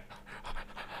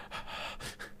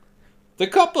 The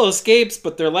couple escapes,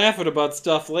 but they're laughing about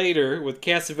stuff later, with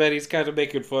Cassavetes kind of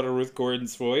making fun of Ruth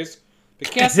Gordon's voice. But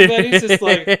Cassavetes is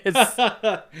like,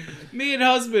 me and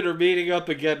husband are meeting up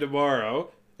again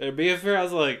tomorrow. And me and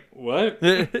Pharaoh's like, what?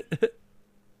 And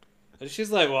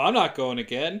she's like, well, I'm not going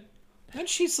again. And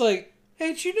she's like,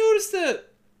 hey, did you notice that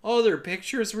all their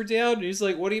pictures were down? And he's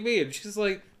like, what do you mean? And she's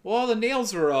like, well, all the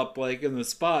nails were up, like, in the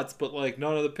spots, but, like,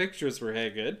 none of the pictures were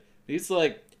hanging. And he's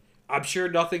like, I'm sure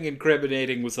nothing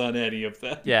incriminating was on any of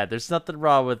them. Yeah, there's nothing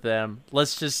wrong with them.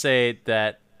 Let's just say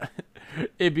that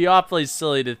it'd be awfully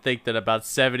silly to think that about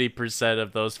 70%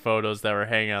 of those photos that were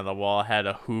hanging on the wall had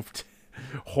a hoofed,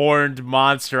 horned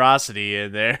monstrosity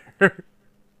in there.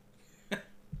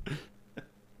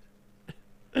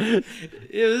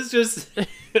 It was just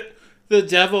the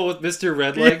devil with Mr.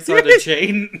 Redlegs on a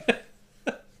chain.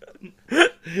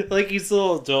 Like he's a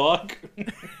little dog.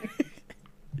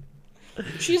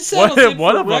 She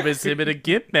one of them is him in a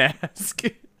gimp mask.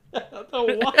 I don't know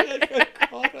why I got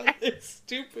caught on this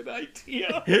stupid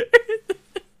idea.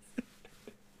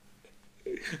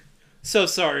 So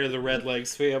sorry to the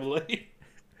Redlegs family.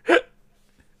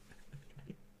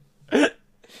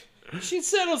 She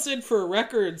settles in for a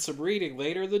record and some reading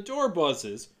later. The door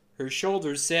buzzes. Her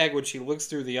shoulders sag when she looks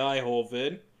through the eye hole,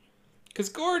 Vin. Because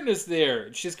Gordon is there,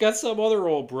 and she's got some other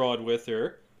old broad with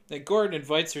her. Then Gordon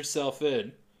invites herself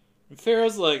in. And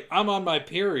Pharaoh's like, I'm on my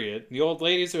period. And the old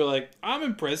ladies are like, I'm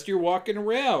impressed you're walking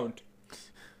around.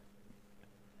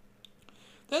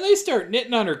 Then they start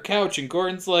knitting on her couch, and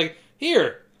Gordon's like,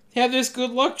 here, have this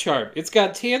good luck charm. It's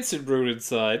got Tansin root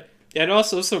inside. And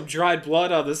also some dried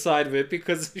blood on the side of it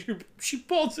because she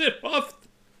pulls it off.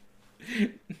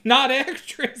 Not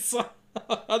actress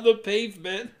on the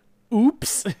pavement.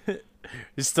 Oops.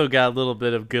 You still got a little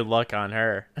bit of good luck on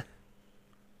her.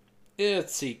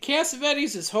 Let's see.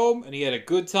 Cassavetes is home and he had a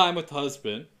good time with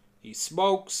husband. He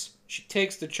smokes. She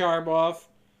takes the charm off.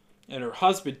 And her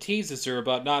husband teases her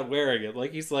about not wearing it.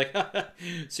 Like he's like,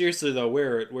 seriously though,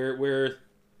 wear it. Wear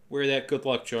that good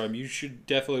luck charm. You should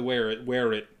definitely wear it.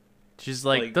 Wear it. She's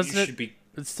like, doesn't you it should be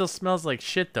It still smells like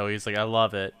shit, though. He's like, I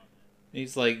love it.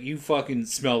 He's like, you fucking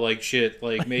smell like shit.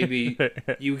 Like, maybe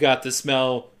you got the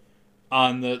smell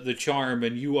on the charm,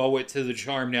 and you owe it to the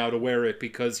charm now to wear it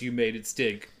because you made it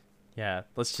stink. Yeah,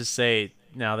 let's just say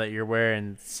now that you're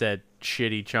wearing said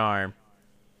shitty charm,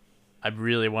 I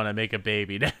really want to make a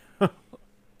baby now.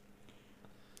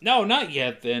 No, not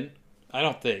yet, then. I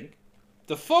don't think.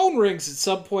 The phone rings at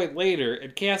some point later,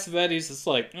 and Cassavetes is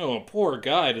like, oh, poor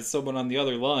guy, to someone on the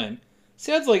other line.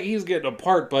 Sounds like he's getting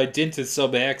apart by dint of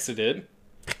some accident.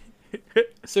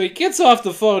 So he gets off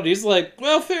the phone, and he's like,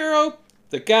 well, Pharaoh,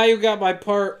 the guy who got my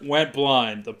part went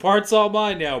blind. The part's all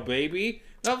mine now, baby.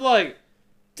 And I'm like,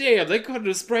 damn, they couldn't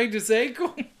have sprained his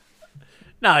ankle?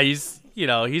 No, he's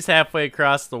halfway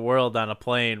across the world on a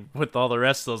plane with all the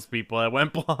rest of those people that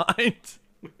went blind.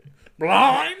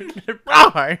 Blind?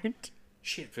 Blind?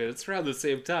 Shit, man, it's around the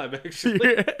same time,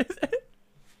 actually.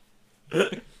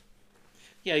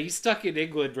 Yeah, he's stuck in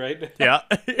England right now.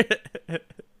 Yeah.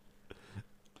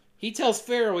 He tells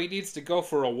Pharaoh he needs to go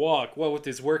for a walk, what with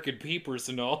his working peepers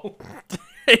and all.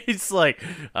 He's like,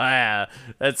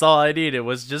 that's all I needed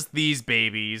was just these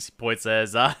babies. He points at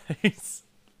his eyes.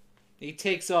 He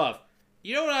takes off.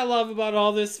 You know what I love about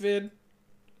all this, Vin?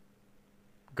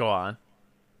 Go on.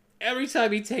 Every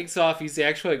time he takes off, he's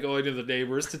actually going to the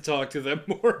neighbors to talk to them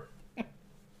more.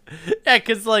 Yeah,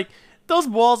 because, like, those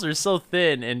walls are so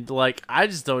thin, and, like, I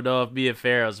just don't know if Mia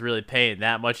Farrow's really paying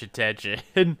that much attention.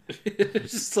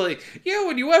 It's just like, yeah,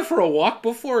 when you went for a walk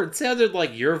before, it sounded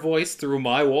like your voice through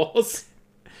my walls.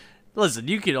 Listen,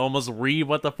 you can almost read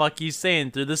what the fuck he's saying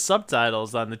through the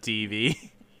subtitles on the TV.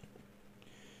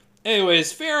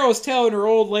 Anyways, Pharaoh's telling her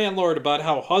old landlord about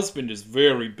how husband is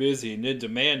very busy and in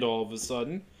demand all of a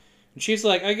sudden. And she's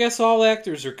like, I guess all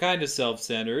actors are kind of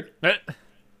self-centered.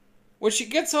 When she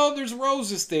gets home, there's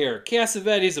roses there.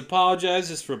 Cassavetes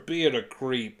apologizes for being a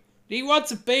creep. He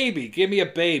wants a baby. Give me a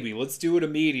baby. Let's do it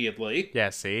immediately. Yeah,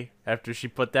 see? After she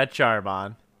put that charm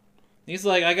on. He's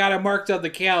like, I got it marked on the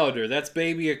calendar. That's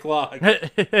baby o'clock.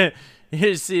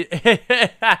 You see,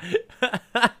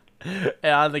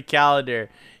 on the calendar,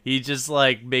 he just,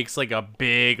 like, makes, like, a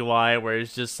big line where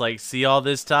it's just like, see all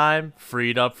this time?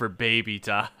 Freed up for baby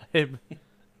time.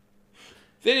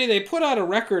 Vinny, they put out a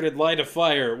record in Light of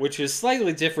Fire, which is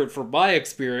slightly different from my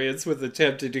experience with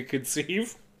attempting to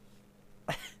conceive.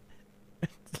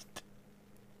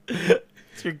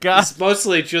 Your God. It's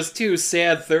mostly just two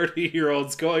sad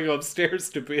 30-year-olds going upstairs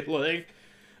to be like,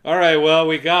 alright, well,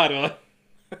 we gotta.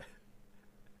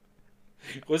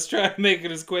 Let's try to make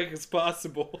it as quick as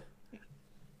possible.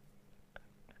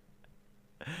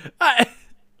 I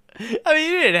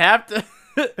mean, you didn't have to.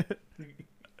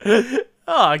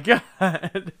 Oh,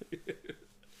 God.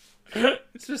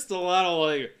 It's just a lot of,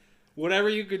 like, whatever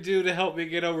you could do to help me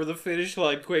get over the finish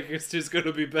line quickest is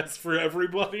gonna be best for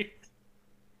everybody.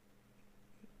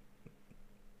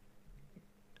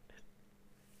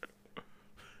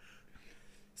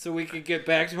 So we can get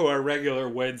back to our regular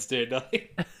Wednesday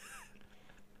night.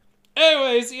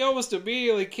 Anyways, he almost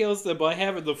immediately kills them by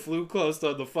having the flue closed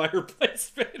on the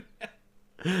fireplace pit.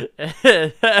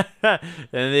 And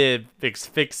they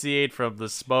asphyxiate from the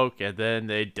smoke, and then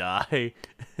they die.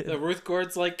 The Ruth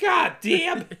Gordon's like, God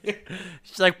damn!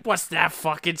 She's like, what's that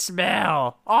fucking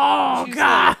smell? Oh, She's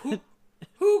God! like,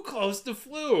 who closed the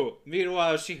flue?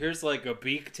 Meanwhile, she hears like a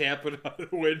beak tapping on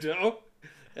the window,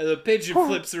 and the pigeon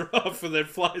flips her off and then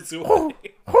flies away.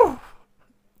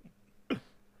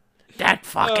 That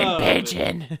fucking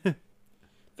pigeon!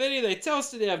 Vinny, they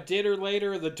toasted to have dinner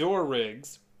later, and the door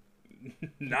rings.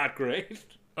 Not great.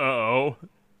 Uh-oh.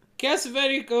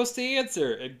 Cassavetes goes to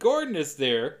answer, and Gordon is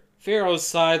there. Pharaoh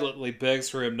silently begs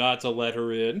for him not to let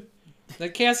her in. Then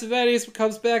Cassavetes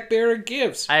comes back bearing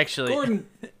gifts. Gordon...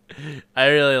 I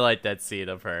really like that scene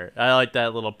of her. I like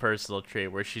that little personal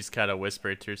trait where she's kind of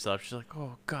whispering to herself. She's like,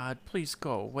 oh, God, please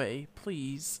go away,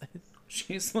 please.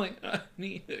 She's like, I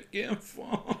need to get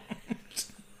phone.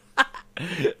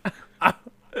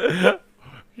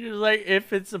 She's like,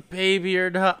 if it's a baby or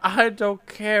not, I don't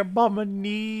care. Mama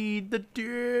need the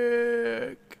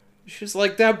dick. She's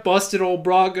like, that busted old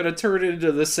bra gonna turn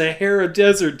into the Sahara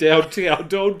Desert downtown.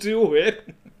 Don't do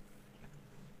it.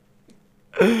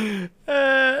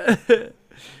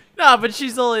 No, but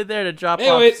she's only there to drop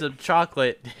off some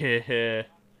chocolate.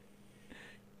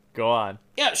 Go on.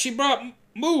 Yeah, she brought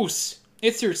mousse.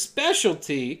 It's her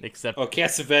specialty. Except... Oh,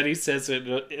 Cassavetes says it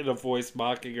in a voice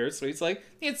mocking her, so he's like,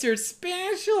 it's her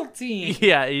specialty.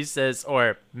 Yeah, he says,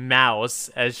 or mouse,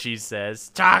 as she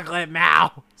says. Chocolate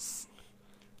mouse.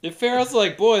 And Pharaoh's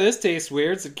like, boy, this tastes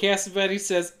weird. And Cassavetes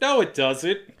says, no, it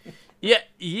doesn't. Yeah,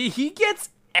 he gets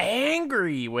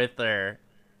angry with her.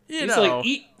 He's like,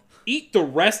 eat the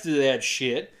rest of that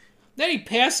shit. Then he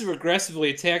passive aggressively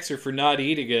attacks her for not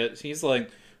eating it. He's like,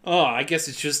 oh, I guess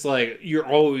it's just like you're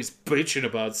always bitching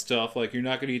about stuff. Like you're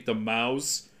not gonna eat the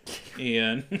mouse,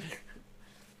 and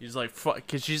He's like, fuck,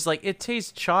 because she's like, it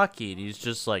tastes chalky. And he's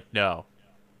just like, no,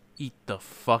 eat the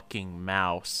fucking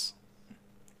mouse.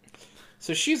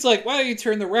 so she's like, why don't you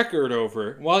turn the record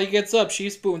over? While he gets up,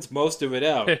 she spoons most of it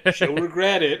out. She'll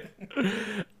regret it.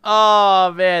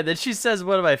 Oh, man. Then she says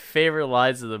one of my favorite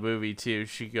lines of the movie, too.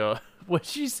 She go, what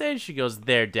she says? She goes,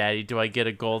 there, Daddy, do I get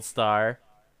a gold star?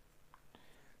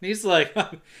 And he's like,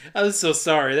 I'm so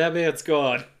sorry, that man's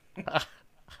gone.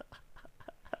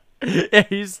 And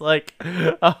he's like,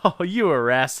 oh, you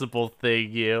irascible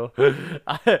thing, you.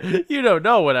 You don't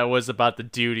know what I was about to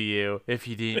do to you if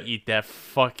you didn't eat that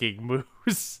fucking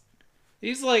moose.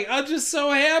 He's like, I'm just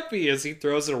so happy as he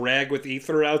throws a rag with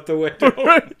ether out the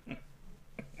window.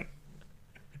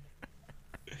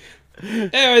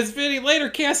 Anyways, Vinny,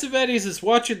 later Cassavetes is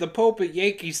watching the Pope at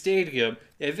Yankee Stadium.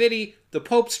 And Vinny, the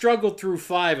Pope struggled through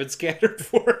 5 and scattered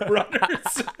 4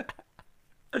 runners.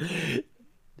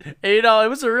 And, you know, it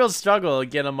was a real struggle to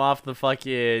get him off the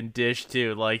fucking dish,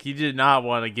 too. Like, he did not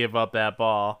want to give up that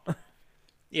ball.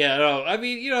 Yeah, no, I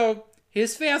mean, you know,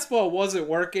 his fastball wasn't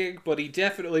working, but he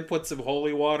definitely put some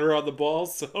holy water on the ball,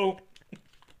 so...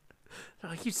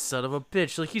 Like, you son of a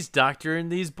bitch. Like, he's doctoring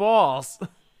these balls.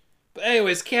 But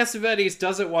anyways, Cassavetes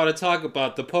doesn't want to talk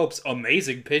about the Pope's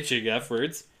amazing pitching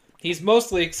efforts. He's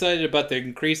mostly excited about the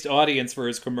increased audience for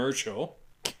his commercial.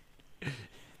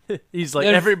 He's like,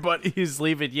 everybody's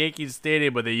leaving Yankee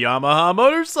Stadium with a Yamaha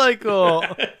motorcycle.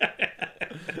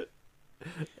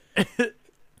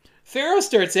 Pharaoh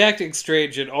starts acting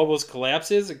strange and almost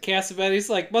collapses, and Cassavetes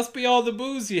like, must be all the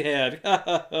booze you had.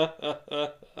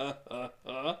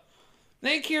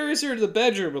 Then he carries her to the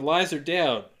bedroom and lies her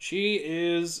down. She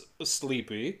is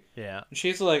sleepy. Yeah. And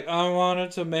she's like, I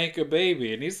wanted to make a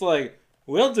baby. And he's like,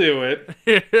 we'll do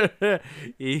it.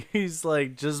 He's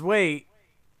like, just wait.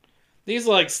 He's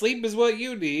like, sleep is what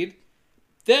you need.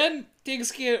 Then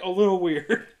things get a little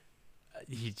weird.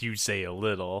 You say a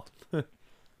little.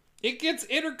 It gets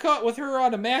intercut with her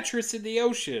on a mattress in the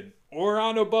ocean or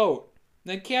on a boat.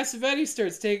 Then Cassavetes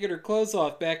starts taking her clothes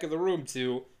off back in the room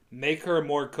to make her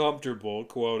more comfortable,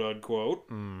 quote unquote.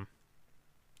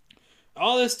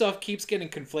 All this stuff keeps getting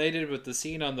conflated with the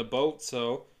scene on the boat,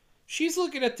 so she's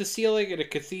looking at the ceiling in a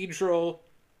cathedral,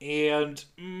 and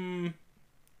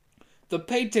the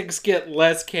paintings get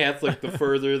less Catholic the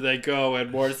further they go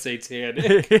and more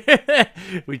satanic.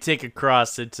 We take a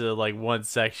cross into like one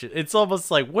section. It's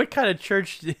almost like, what kind of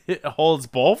church holds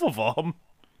both of them?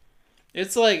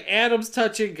 It's like Adam's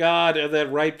touching God, and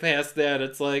then right past that,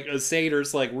 it's like a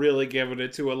satyr's like really giving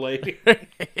it to a lady.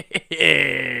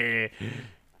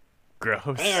 Gross.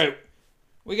 All right,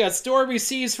 we got stormy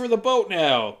seas for the boat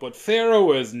now, but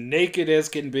Pharaoh is naked as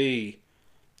can be.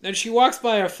 Then she walks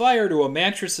by a fire to a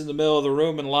mattress in the middle of the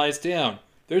room and lies down.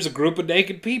 There's a group of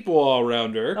naked people all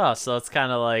around her. Oh, so it's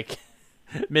kind of like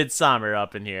Midsummer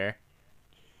up in here.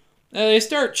 Now they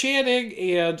start chanting,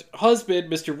 and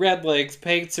husband, Mr. Redlegs,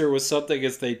 paints her with something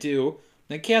as they do.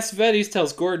 Then Cassavetes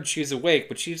tells Gordon she's awake,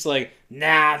 but she's like,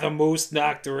 nah, the moose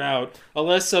knocked her out.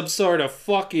 Unless some sort of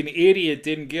fucking idiot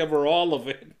didn't give her all of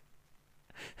it.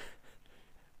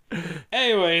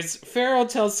 Anyways, Pharaoh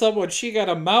tells someone she got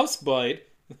a mouse bite.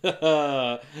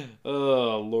 Oh,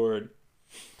 Lord.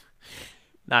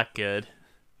 Not good.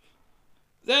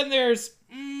 Then there's,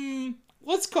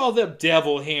 let's call them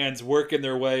devil hands working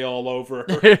their way all over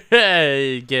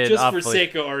her. Just for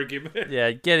sake of argument.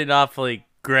 Yeah, getting awfully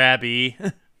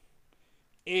grabby.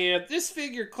 And this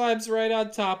figure climbs right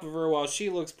on top of her while she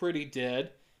looks pretty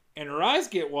dead. And her eyes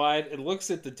get wide and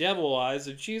looks at the devil eyes,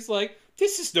 and she's like,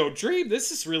 this is no dream, this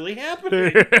is really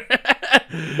happening.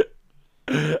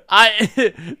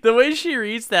 The way she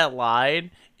reads that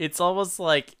line, it's almost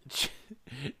like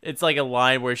it's like a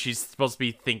line where she's supposed to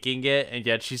be thinking it, and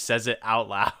yet she says it out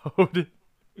loud.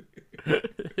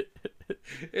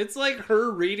 It's like her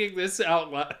reading this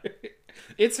out loud.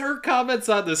 It's her comments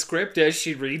on the script as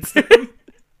she reads them.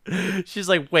 She's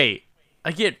like, wait,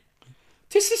 I get...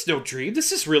 This is no dream,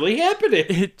 this is really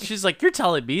happening. She's like, you're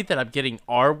telling me that I'm getting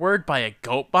R-word by a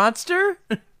goat monster?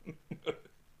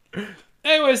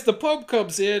 Anyways, the Pope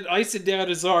comes in, icing down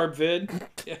his arm, Vin.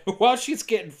 While she's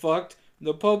getting fucked,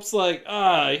 the Pope's like,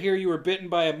 I hear you were bitten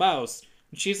by a mouse.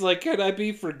 And she's like, can I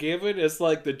be forgiven? It's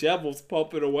like the devil's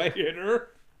pumping away at her.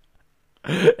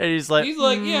 And he's like,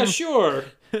 yeah, sure.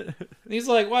 And he's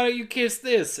like, why don't you kiss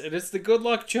this? And it's the good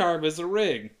luck charm as a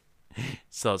ring.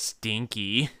 So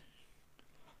stinky.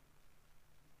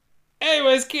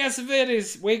 Anyways,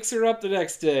 Cassavetes wakes her up the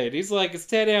next day, and he's like, it's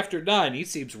 10 after 9. He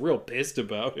seems real pissed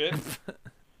about it.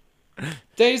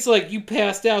 Then he's like, you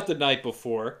passed out the night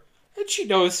before. And she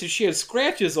notices she has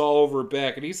scratches all over her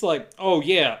back, and he's like, oh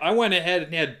yeah, I went ahead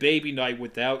and had baby night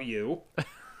without you.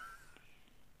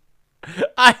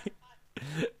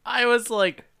 I was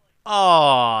like,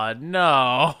 oh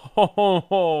no.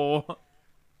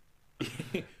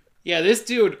 Yeah, this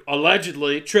dude,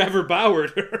 allegedly, Trevor Bauer,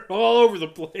 all over the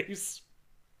place.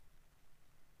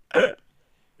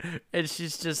 And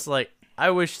she's just like, I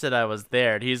wish that I was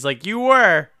there. And he's like, you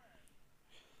were.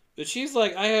 But she's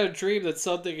like, I had a dream that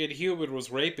something inhuman was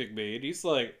raping me. And he's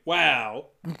like, wow,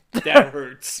 that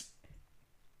hurts.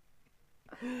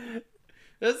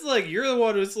 That's like, you're the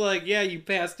one who's like, yeah, you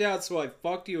passed out, so I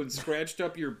fucked you and scratched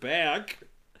up your back.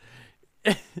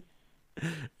 And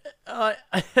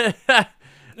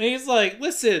he's like,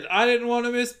 listen, I didn't want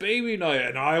to miss baby night,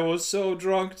 and I was so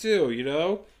drunk too, you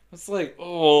know? It's like,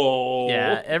 oh.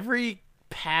 Yeah, every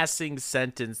passing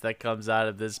sentence that comes out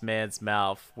of this man's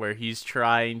mouth where he's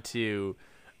trying to,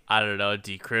 I don't know,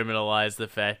 decriminalize the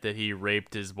fact that he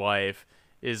raped his wife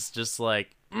is just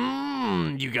like,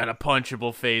 you got a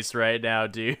punchable face right now,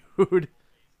 dude.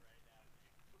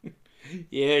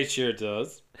 Yeah, he sure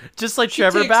does. Just like She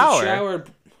Trevor takes a Bauer. shower.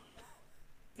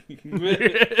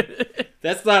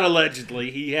 That's not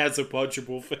allegedly. He has a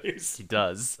punchable face. He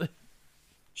does.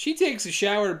 She takes a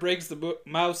shower and brings the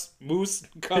moose,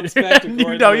 comes back to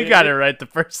Gordon. You know, you later. got it right the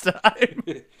first time.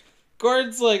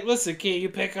 Gordon's like, listen, can you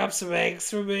pick up some eggs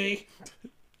for me?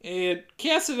 And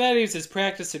Cassavetes is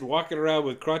practicing walking around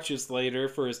with crutches later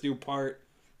for his new part.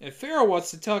 And Farrell wants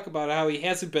to talk about how he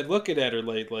hasn't been looking at her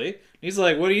lately. He's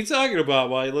like, what are you talking about?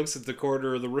 While he looks at the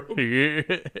corner of the room.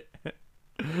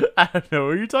 I don't know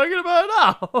what you're talking about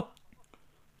now.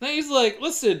 Then he's like,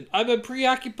 listen, I've been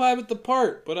preoccupied with the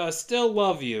part, but I still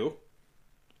love you.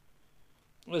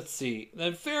 Let's see.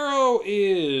 Then Farrow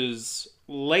is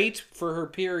late for her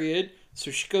period,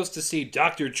 so she goes to see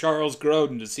Dr. Charles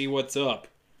Grodin to see what's up.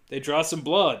 They draw some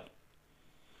blood.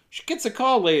 She gets a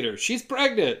call later. She's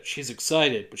pregnant. She's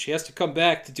excited, but she has to come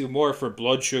back to do more for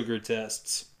blood sugar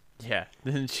tests. Yeah,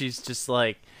 then she's just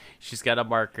like, she's got a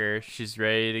marker. She's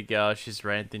ready to go. She's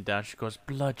writing things down. She goes,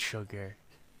 blood sugar.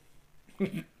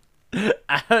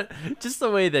 Just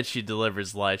the way that she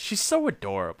delivers lines. She's so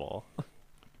adorable.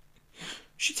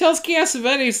 She tells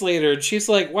Cassavetes later, and she's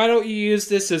like, why don't you use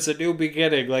this as a new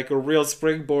beginning, like a real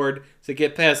springboard to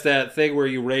get past that thing where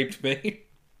you raped me?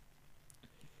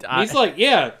 He's like,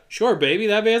 yeah, sure, baby,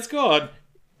 that man's gone.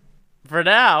 For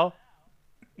now.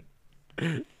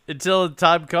 Until the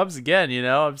time comes again, you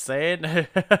know what I'm saying?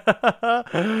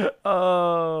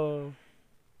 Oh.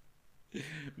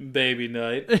 Baby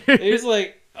night. And he's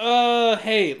like,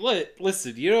 hey,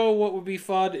 listen, you know what would be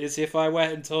fun is if I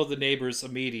went and told the neighbors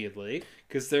immediately,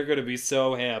 because they're going to be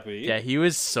so happy. Yeah, he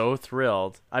was so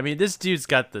thrilled. I mean, this dude's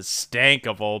got the stank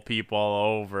of old people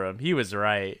all over him. He was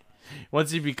right.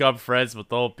 Once you become friends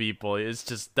with old people, it's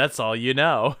just, that's all you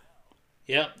know.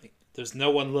 Yep, there's no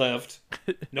one left.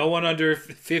 No one under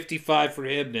 55 for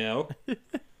him now.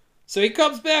 So he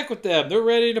comes back with them. They're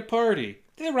ready to party.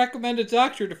 They recommend a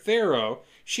doctor to Farrow.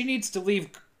 She needs to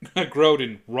leave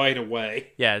Grodin right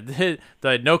away. Yeah,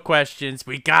 the no questions.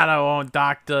 We got our own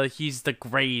doctor. He's the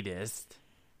greatest.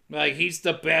 Like, he's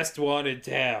the best one in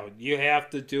town. You have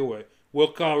to do it. We'll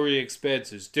cover the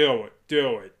expenses. Do it.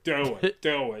 Do it. Do it.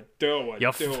 Do it. Do it.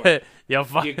 Do it.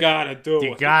 You gotta do it.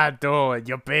 You gotta do it.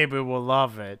 Your baby will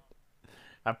love it.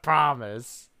 I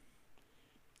promise.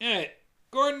 Yeah,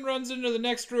 Gordon runs into the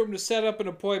next room to set up an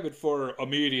appointment for her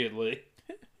immediately.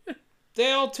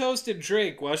 They all toast and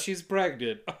drink while she's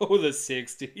pregnant. Oh, the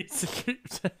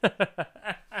 60s.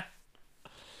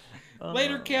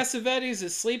 Later, Cassavetes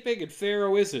is sleeping and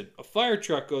Farrow isn't. A fire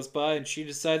truck goes by and she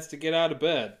decides to get out of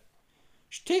bed.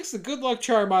 She takes the good luck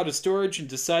charm out of storage and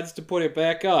decides to put it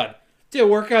back on. Didn't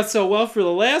work out so well for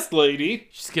the last lady.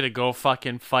 She's gonna go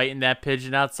fucking fighting that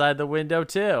pigeon outside the window,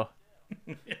 too.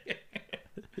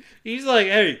 He's like,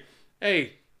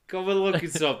 hey, come and look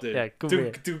at something. Yeah, come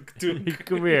here.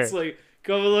 Come here. It's like,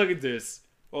 come and look at this.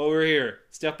 Over here.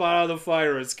 Step out of the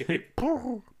fire escape.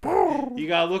 You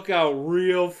gotta look out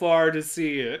real far to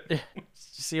see it.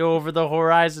 See over the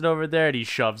horizon over there, and he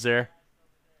shoves her.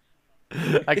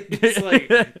 It's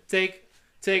like,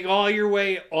 take all your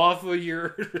weight off of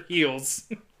your heels.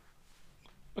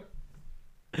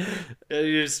 And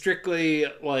it's strictly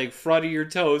like front of your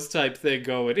toes type thing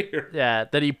going here. Yeah,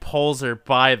 then he pulls her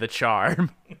by the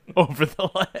charm over the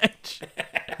ledge.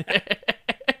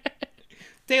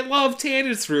 They love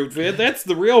Tannis fruit, man. That's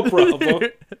the real problem.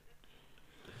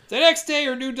 The next day,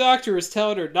 her new doctor is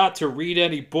telling her not to read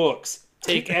any books,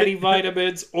 take any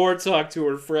vitamins, or talk to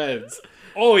her friends.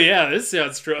 Oh yeah, this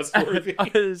sounds trustworthy. I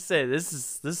was gonna say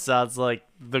this sounds like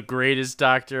the greatest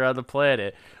doctor on the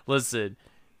planet. Listen,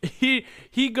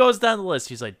 he goes down the list.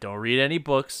 He's like, don't read any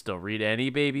books, don't read any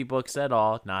baby books at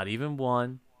all, not even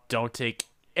one. Don't take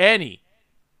any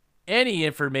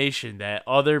information that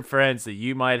other friends that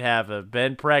you might have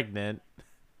been pregnant.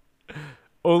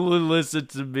 Only listen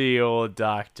to me, old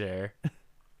doctor.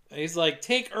 He's like,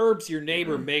 take herbs your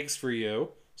neighbor makes for you.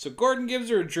 So Gordon gives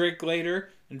her a drink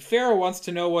later, and Farrah wants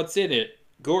to know what's in it.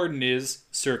 Gordon is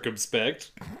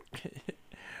circumspect.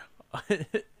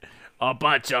 A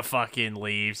bunch of fucking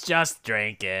leaves. Just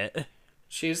drink it.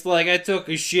 She's like, I took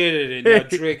a shit in it, now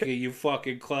drink it, you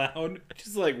fucking clown.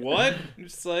 She's like, what?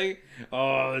 She's like,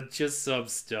 oh, just some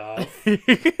stuff.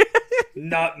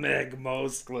 Nutmeg,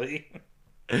 mostly.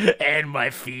 And my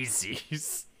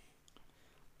feces.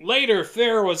 Later,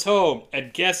 Farrah was home,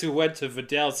 and guess who went to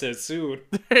Vidal Sassoon?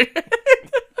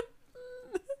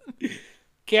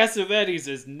 Cassavetes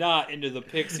is not into the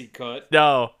pixie cut.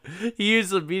 No, he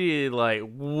was immediately like,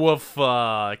 woof,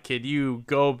 can you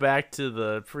go back to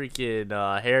the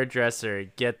freaking hairdresser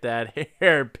and get that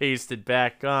hair pasted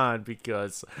back on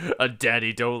because a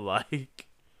daddy don't like.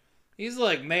 He's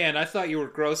like, man, I thought you were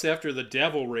gross after the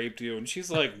devil raped you. And she's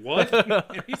like, what? And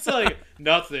he's like,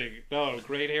 nothing. No,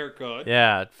 great haircut.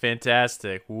 Yeah,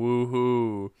 fantastic.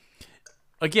 Woohoo.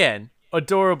 Again,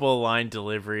 adorable line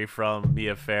delivery from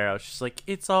Mia Farrow. She's like,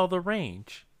 it's all the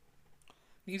range.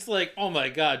 He's like, oh my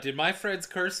god, did my friends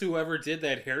curse whoever did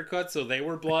that haircut so they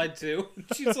were blind too?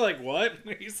 She's like, what?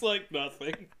 He's like,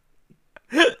 nothing.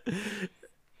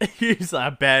 He's like,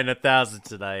 I'm batting 1,000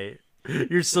 tonight.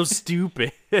 You're so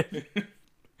stupid.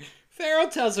 Farrell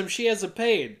tells him she has a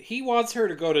pain. He wants her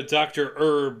to go to Dr.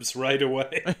 Herbs right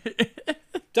away.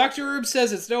 Dr. Herbs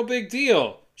says it's no big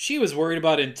deal. She was worried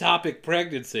about ectopic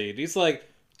pregnancy. And he's like,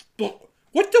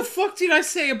 what the fuck did I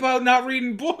say about not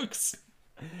reading books?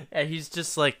 And he's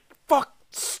just like, fuck,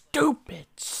 stupid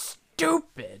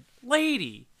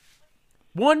lady.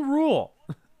 One rule.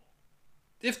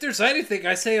 If there's anything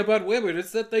I say about women,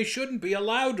 it's that they shouldn't be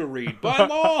allowed to read by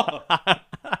law.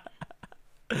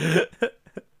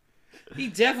 He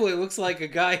definitely looks like a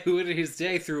guy who in his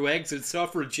day threw eggs at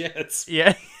suffragettes.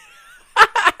 Yeah.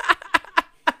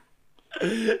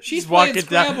 She's walking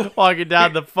down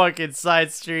the fucking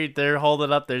side street. They're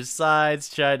holding up their signs,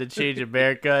 trying to change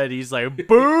America, and he's like,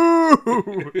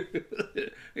 boo!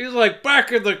 He's like,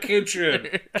 back in the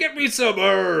kitchen. Get me some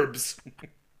herbs.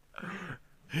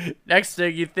 Next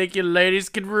thing you think you ladies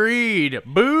can read.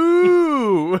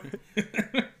 Boo!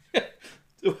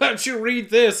 Why don't you read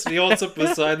this? And he holds up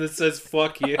a sign that says,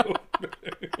 fuck you.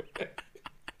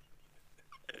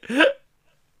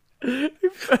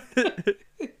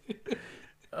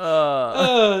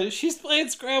 She's playing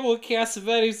Scrabble with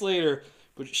Cassavetes later,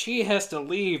 but she has to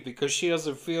leave because she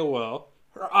doesn't feel well.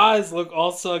 Her eyes look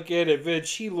all sunk in, and Vince,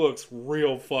 she looks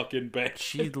real fucking bad.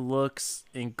 She looks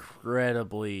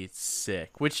incredibly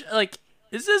sick. Which, like,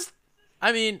 is this...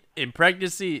 I mean, in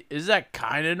pregnancy, is that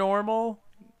kind of normal?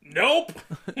 Nope.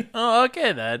 Oh,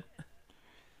 okay, then.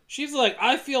 She's like,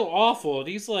 I feel awful. And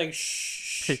he's like,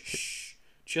 shh,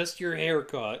 just your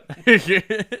haircut.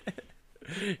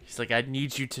 He's like, I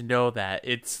need you to know that.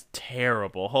 It's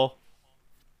terrible.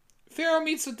 Farrah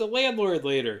meets with the landlord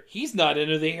later. He's not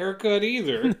into the haircut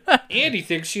either. And he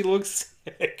thinks she looks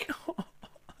sick.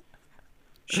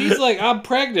 She's like, I'm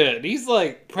pregnant. And he's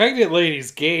like, pregnant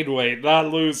ladies gain weight, not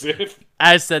lose it.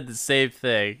 I said the same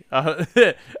thing.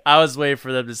 I was waiting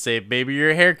for them to say, maybe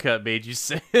your haircut made you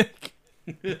sick.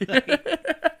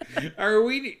 Are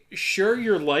we sure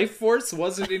your life force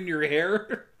wasn't in your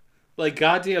hair? Like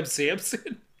goddamn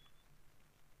Samson?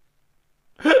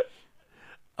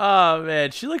 Oh,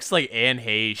 man. She looks like Anne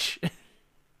Heche.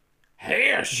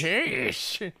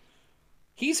 Heche.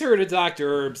 He's heard of Dr.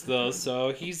 Herbs, though,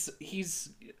 so he's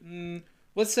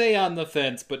let's say on the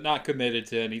fence, but not committed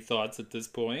to any thoughts at this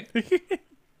point.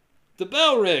 The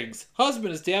bell rings.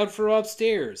 Husband is down from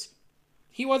upstairs.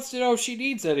 He wants to know if she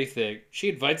needs anything. She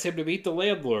invites him to meet the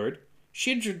landlord.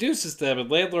 She introduces them,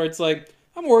 and landlord's like,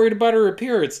 I'm worried about her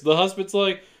appearance. The husband's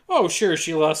like, oh, sure,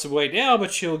 she lost some weight now,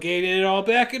 but she'll gain it all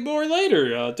back and more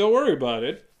later. Don't worry about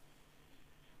it.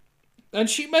 And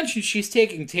she mentions she's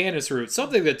taking Tannis root,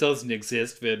 something that doesn't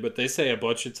exist, Vin, but they say a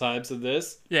bunch of times in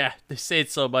this. Yeah, they say it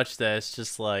so much that it's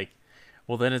just like,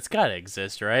 well, then it's gotta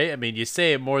exist, right? I mean, you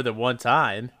say it more than one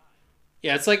time.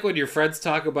 Yeah, it's like when your friends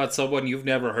talk about someone you've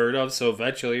never heard of, so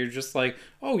eventually you're just like,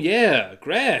 oh yeah,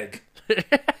 Greg.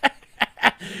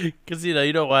 Because, you know,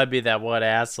 you don't want to be that one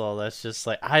asshole that's just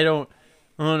like, I don't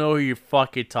I don't know what you're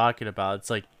fucking talking about.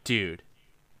 It's like, dude,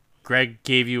 Greg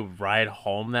gave you a ride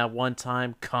home that one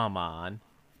time? Come on.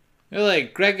 They're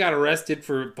like, Greg got arrested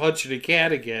for punching a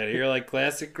cat again. You're like,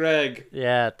 classic Greg.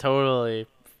 Yeah, totally.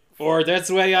 Or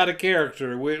that's way out of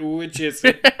character. Which is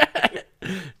it?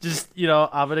 Just,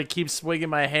 I'm going to keep swinging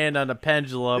my hand on the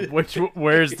pendulum.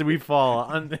 Where's do we fall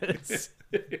on this?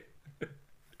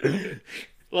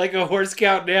 Like a horse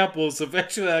counting apples.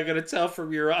 Eventually I'm going to tell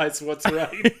from your eyes what's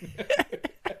right.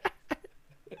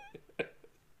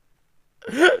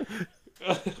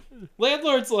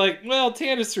 Landlord's like, well,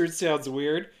 Tannis root sounds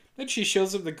weird. Then she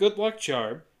shows him the good luck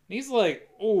charm. And he's like,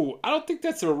 oh, I don't think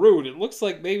that's a root. It looks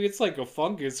like maybe it's like a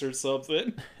fungus or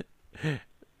something.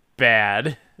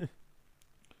 Bad.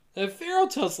 And Farrell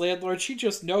tells Landlord she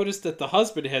just noticed that the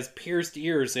husband has pierced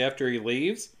ears after he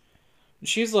leaves. And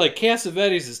she's like,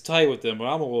 Cassavetes is tight with him, but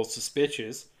I'm a little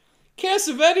suspicious.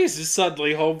 Cassavetes is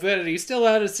suddenly home and he still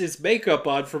has his makeup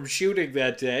on from shooting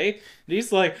that day. And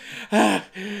he's like, I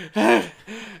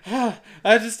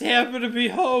just happened to be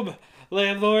home.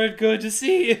 Landlord, good to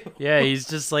see you. Yeah, he's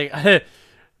just like,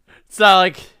 it's not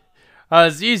like I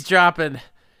was eavesdropping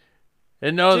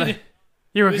and know that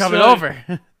you were coming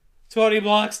over. 20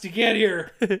 blocks to get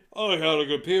here. Oh, I had a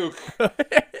good puke.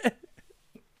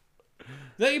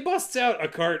 Then he busts out a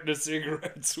carton of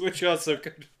cigarettes, which also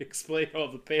could explain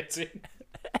all the pantsing.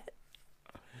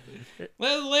 The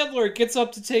landlord gets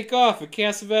up to take off, and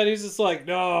Cassavetes is like,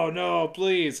 no,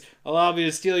 please. Allow me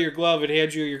to steal your glove and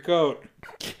hand you your coat.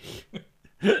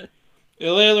 The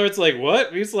landlord's like, what?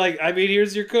 And he's like, I mean,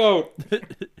 here's your coat.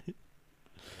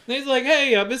 And he's like,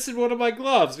 hey, I'm missing one of my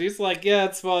gloves. And he's like, yeah,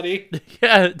 it's funny.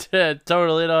 Yeah,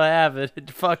 totally don't have it.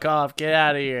 Fuck off. Get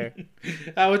out of here.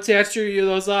 How attached are you to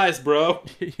those eyes, bro?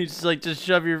 You just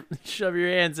shove your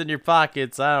hands in your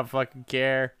pockets. I don't fucking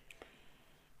care.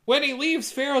 When he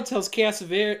leaves, Farrell tells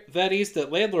Cassavetes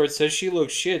that landlord says she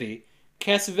looks shitty.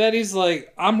 Cassavetes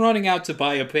like, I'm running out to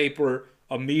buy a paper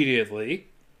immediately.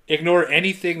 Ignore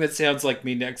anything that sounds like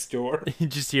me next door. You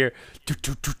just hear,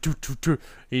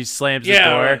 he slams the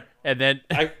door, right. And then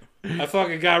I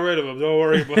fucking got rid of him. Don't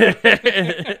worry about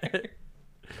it.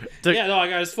 Yeah, no, I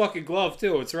got his fucking glove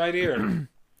too. It's right here.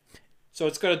 So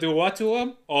it's gonna do what to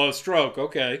him? Oh, a stroke.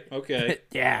 Okay.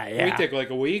 yeah. We take like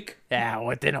a week. Yeah,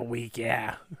 within a week.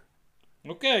 Yeah.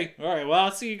 Okay. All right. Well,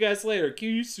 I'll see you guys later.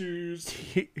 Kisses.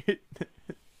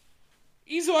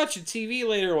 He's watching TV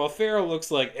later while Farrell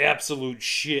looks like absolute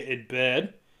shit in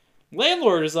bed.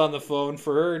 Landlord is on the phone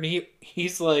for her, and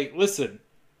he's like, listen,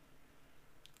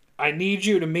 I need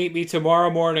you to meet me tomorrow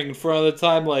morning in front of the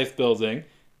Time Life building,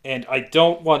 and I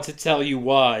don't want to tell you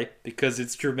why, because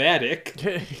it's dramatic.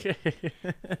 And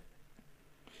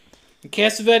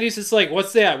Cassavetes is like,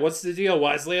 what's that? What's the deal?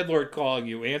 Why is Landlord calling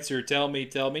you? Answer, tell me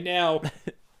now.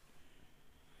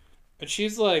 And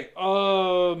she's like,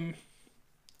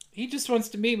 he just wants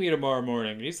to meet me tomorrow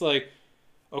morning. And he's like,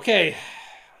 okay,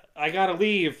 I gotta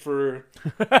leave for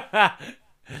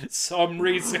some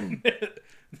reason.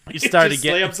 He started just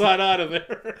slams on out of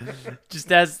there. Just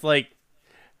has like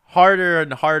harder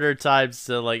and harder times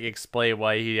to like explain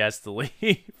why he has to leave.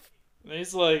 And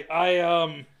he's like,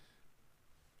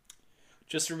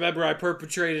 just remember I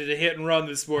perpetrated a hit and run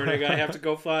this morning. I have to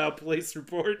go file a police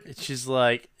report. And she's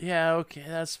like, yeah, okay,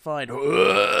 that's fine.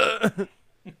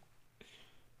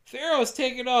 Farrow's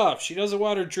taking off. She doesn't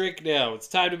want her drink now. It's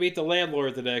time to meet the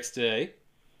landlord the next day.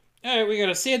 Alright, we got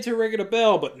a Santa ringing a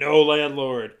bell, but no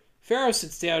landlord. Farrow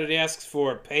sits down and asks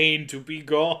for pain to be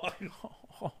gone.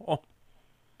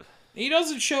 He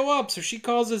doesn't show up, so she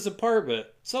calls his apartment.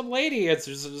 Some lady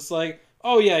answers and is like,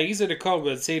 oh yeah, he's in a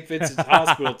coma at St. Vincent's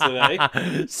Hospital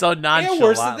today. So nonchalant. And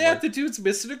worse than that, the dude's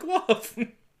missing a glove.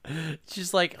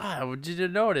 She's like, did you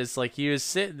notice? Like, he was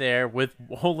sitting there with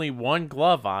only one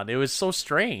glove on. It was so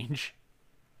strange.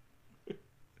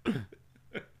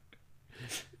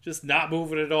 Just not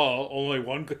moving at all. Only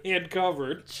one hand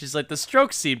covered. She's like, the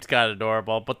stroke seemed kind of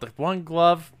normal, but the one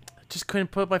glove, I just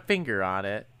couldn't put my finger on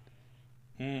it.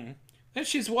 And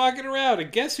she's walking around,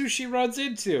 and guess who she runs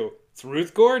into? It's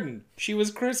Ruth Gordon. She was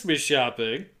Christmas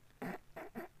shopping.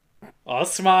 All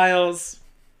smiles.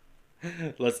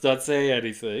 Let's not say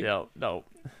anything. No.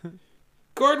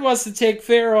 Gordon wants to take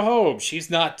Farrow home. She's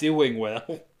not doing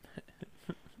well.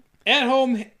 At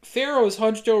home, Farrow is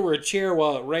hunched over a chair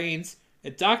while it rains,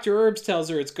 and Dr. Herbs tells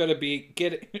her it's going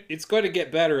to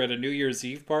get better at a New Year's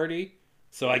Eve party.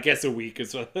 So I guess a week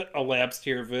is elapsed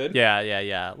here, Vid.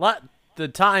 Yeah. The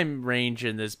time range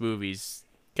in this movie's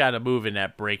kind of moving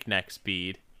at breakneck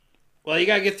speed. Well, you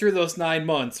got to get through those 9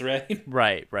 months, right?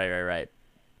 Right.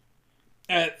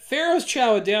 Pharaoh's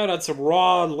chowing down on some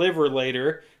raw liver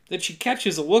later. Then she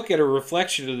catches a look at her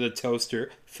reflection in the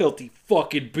toaster. Filthy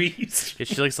fucking beast.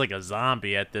 She looks like a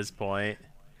zombie at this point.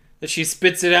 And she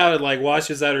spits it out and like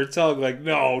washes out her tongue like,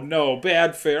 no,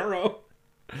 bad Pharaoh.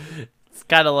 It's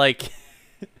kind of like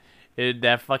in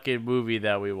that fucking movie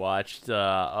that we watched.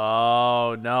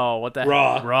 Oh no, what the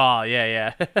Raw. hell? Raw,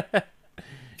 yeah.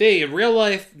 Hey, in real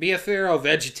life, Mia Farrow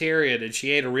vegetarian and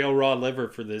she ate a real raw liver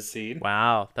for this scene.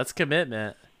 Wow, that's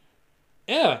commitment.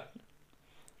 Yeah.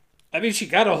 I mean, she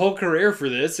got a whole career for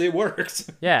this. It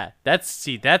works. Yeah, that's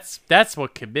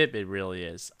what commitment really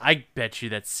is. I bet you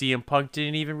that CM Punk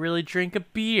didn't even really drink a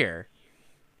beer.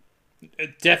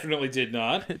 It definitely did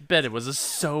not. I bet it was a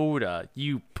soda,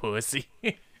 you pussy.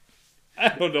 I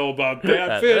don't know about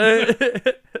that,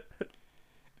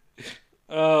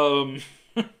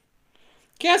 Finn.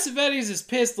 Cassavetes is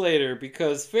pissed later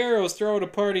because Pharaoh's throwing a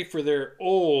party for their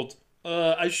old,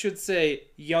 I should say,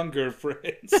 younger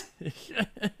friends.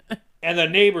 And the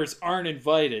neighbors aren't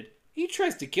invited. He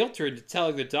tries to guilt her into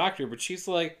telling the doctor, but she's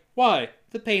like, why?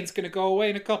 The pain's gonna go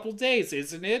away in a couple days,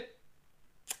 isn't it?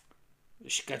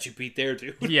 She got you beat there,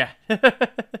 dude. Yeah.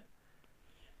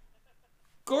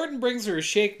 Gordon brings her a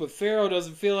shake, but Pharaoh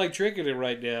doesn't feel like drinking it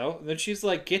right now. And then she's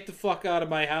like, get the fuck out of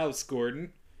my house,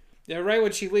 Gordon. Yeah, right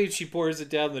when she leaves, she pours it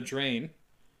down the drain.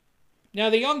 Now,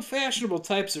 the young fashionable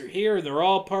types are here and they're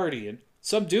all partying.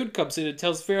 Some dude comes in and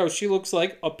tells Pharaoh she looks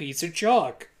like a piece of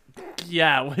chalk.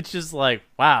 Yeah, which is like,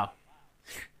 wow.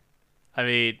 I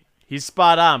mean, he's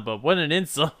spot on, but what an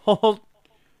insult.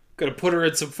 Gonna put her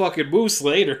in some fucking mousse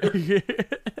later.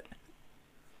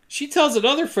 She tells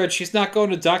another friend she's not going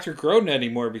to Dr. Grodin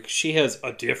anymore because she has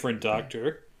a different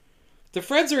doctor. The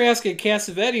friends are asking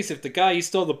Cassavetes if the guy he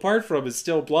stole the part from is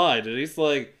still blind, and he's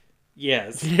like,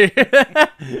 yes.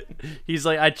 He's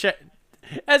like, I check,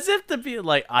 as if to be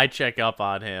like, I check up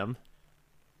on him.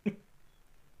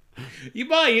 You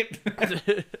might.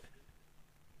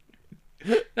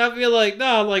 Not be like,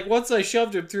 nah, like once I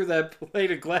shoved him through that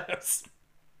plate of glass.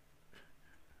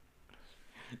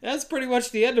 That's pretty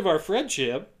much the end of our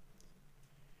friendship.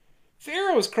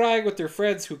 Pharaoh is crying with their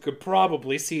friends who could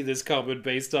probably see this coming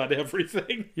based on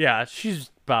everything. Yeah, she's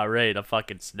about ready to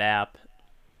fucking snap.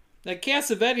 Now,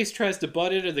 Cassavetes tries to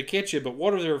butt into the kitchen, but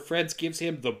one of their friends gives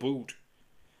him the boot.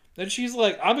 Then she's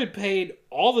like, I'm in pain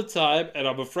all the time, and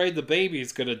I'm afraid the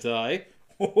baby's gonna die.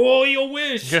 Oh, you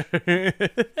wish!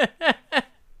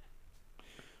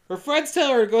 Her friends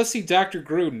tell her to go see Dr.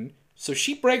 Gruden, so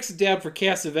she breaks it down for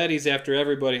Cassavetes after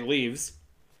everybody leaves.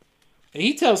 And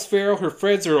he tells Pharaoh her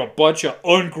friends are a bunch of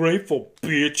ungrateful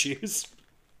bitches.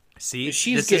 See,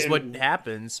 she's this is what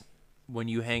happens when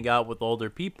you hang out with older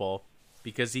people,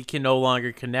 because he can no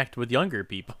longer connect with younger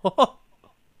people.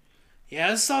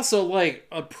 Yeah, it's also like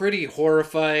a pretty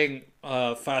horrifying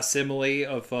facsimile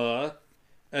of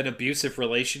an abusive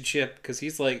relationship, because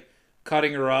he's like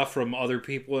cutting her off from other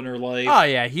people in her life. Oh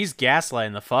yeah, he's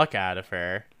gaslighting the fuck out of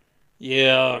her.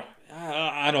 Yeah,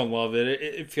 I don't love it.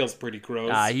 It feels pretty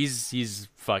gross. He's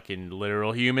fucking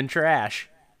literal human trash.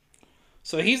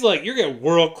 So he's like, you're getting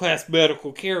world-class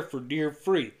medical care for near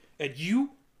free. And you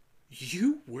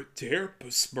would dare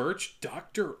besmirch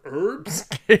Dr. Herbs?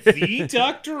 The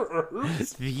Dr.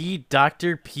 Herbs? The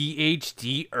Dr.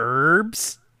 PhD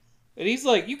Herbs? And he's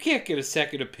like, you can't get a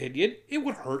second opinion. It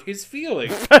would hurt his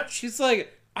feelings. She's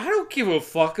like, I don't give a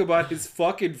fuck about his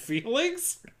fucking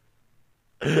feelings.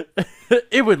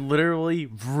 It would literally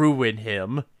ruin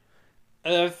him.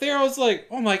 Pharaoh's like,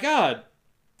 oh my god,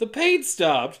 the pain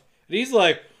stopped. And he's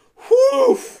like,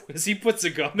 whoo, as he puts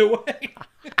a gun away.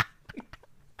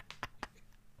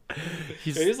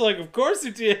 He's like, of course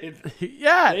it did.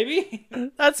 Yeah. Baby.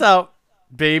 That's how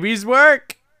babies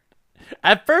work.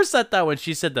 At first, I thought when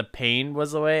she said the pain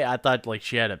was away, I thought like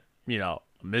she had a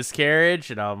miscarriage.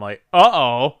 And I'm like,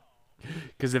 uh-oh.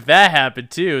 Because if that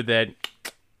happened too, then,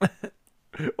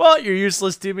 well, you're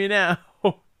useless to me now.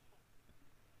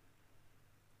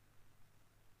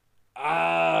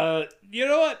 You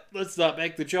know what? Let's not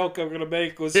make the joke I'm going to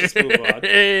make. Let's just move on.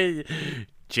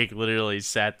 Jake literally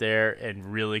sat there and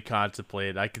really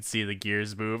contemplated. I could see the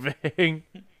gears moving.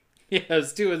 Yeah,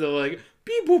 it's doing the like,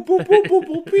 beep, boop, boop, boop, boop,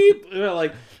 boop, beep. You know,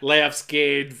 like, laughs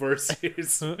gained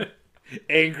versus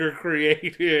anger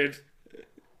created.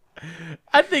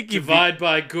 I think Divide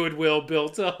by goodwill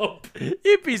built up.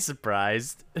 You'd be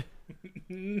surprised.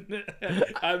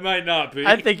 I might not be.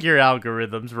 I think your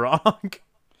algorithm's wrong.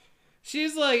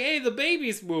 She's like, hey, the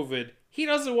baby's moving. He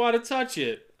doesn't want to touch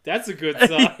it. That's a good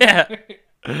sign. Yeah.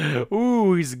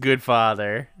 Ooh, he's a good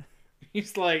father.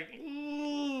 He's like,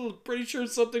 pretty sure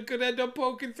something could end up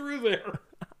poking through there.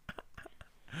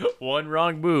 One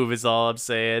wrong move is all I'm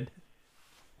saying.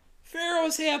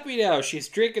 Pharaoh's happy now. She's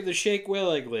drinking the shake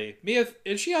willingly. Mia,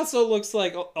 and she also looks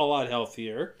like a lot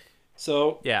healthier.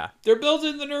 So Yeah. they're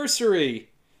building the nursery.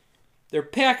 They're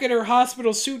packing her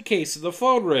hospital suitcase and the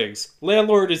phone rings.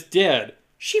 Landlord is dead.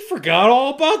 She forgot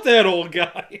all about that old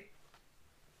guy.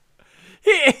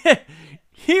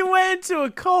 He went into a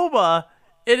coma,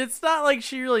 and it's not like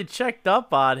she really checked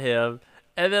up on him.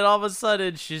 And then all of a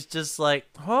sudden, she's just like,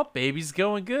 "Oh, baby's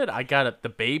going good. I got the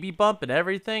baby bump and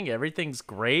everything. Everything's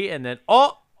great." And then,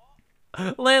 oh,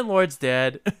 landlord's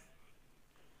dead.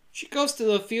 She goes to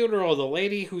the funeral. The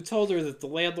lady who told her that the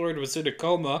landlord was in a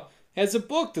coma has a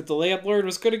book that the landlord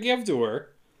was going to give to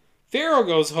her. Pharaoh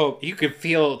goes home. You can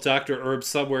feel Dr. Herb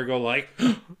somewhere go like,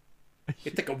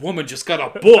 you think a woman just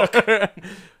got a book?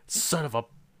 Son of a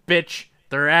bitch.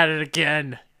 They're at it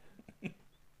again.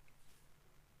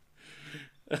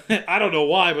 I don't know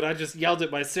why, but I just yelled at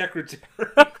my secretary.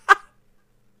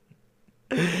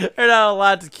 They're not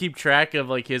allowed to keep track of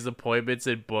like his appointments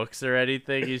and books or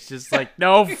anything. He's just like,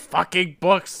 no fucking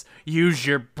books. Use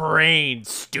your brain,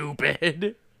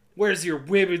 stupid. Where's your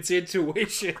women's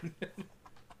intuition?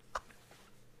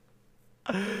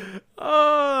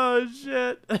 Oh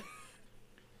shit.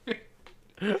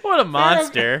 What a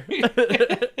monster.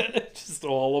 Just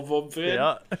all of them, Finn.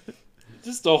 Yeah.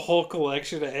 Just a whole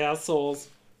collection of assholes.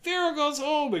 Pharaoh goes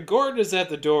home and Gordon is at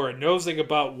the door nosing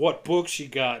about what book she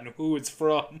got and who it's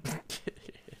from.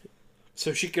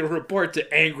 So she can report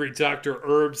to angry Dr.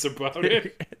 Herbs about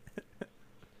it.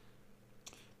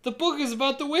 The book is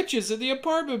about the witches in the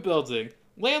apartment building.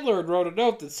 Landlord wrote a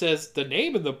note that says the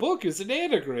name of the book is an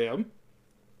anagram.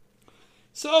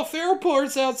 So Pharaoh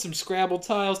pours out some Scrabble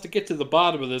tiles to get to the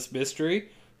bottom of this mystery.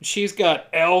 She's got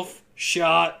elf,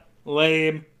 shot,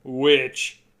 lame,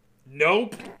 witch.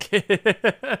 Nope.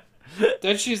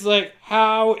 Then she's like,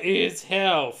 how is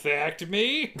hell? Fact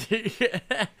me?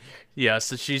 Yeah,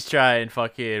 so she's trying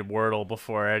fucking Wordle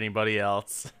before anybody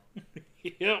else.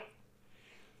 Yep.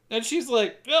 And she's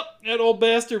like, yep, that old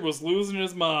bastard was losing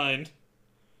his mind.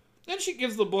 Then she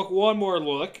gives the book one more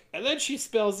look, and then she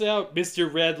spells out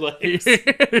Mr. Redlegs.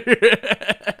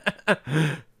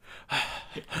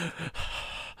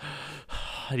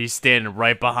 And he's standing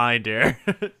right behind her.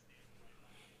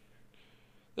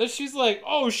 Then she's like,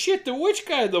 oh shit, the witch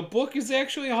guy in the book is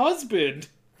actually a husband.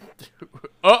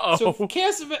 Uh-oh. So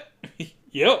Cassavetes...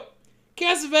 Yep.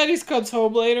 Cassavetes comes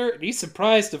home later, and he's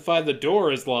surprised to find the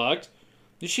door is locked.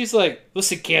 And she's like,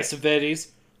 listen,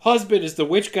 Cassavetes, husband is the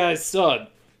witch guy's son.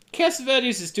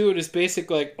 Cassavetes is doing his basic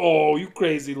like, oh, you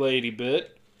crazy lady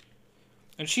bit.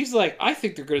 And she's like, I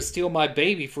think they're going to steal my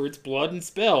baby for its blood and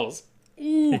spells.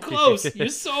 Ooh, close. You're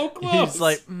so close. He's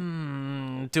like,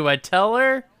 do I tell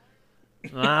her? I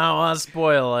don't want to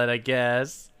spoil it, I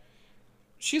guess.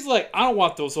 She's like, I don't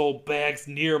want those old bags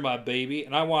near my baby,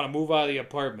 and I want to move out of the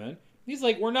apartment. He's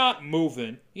like, we're not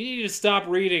moving. You need to stop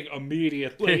reading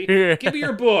immediately. Give me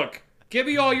your book. Give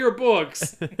me all your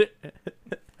books.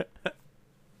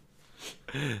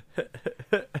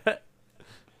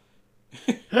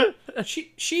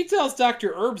 She tells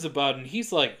Dr. Herbs about it, and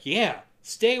he's like, yeah,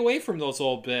 stay away from those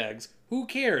old bags. Who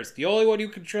cares? The only one you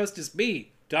can trust is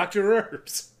me, Dr.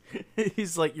 Herbs.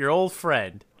 He's like your old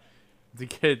friend.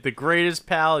 The greatest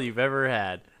pal you've ever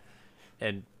had.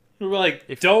 And We're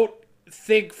like, don't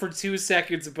think for 2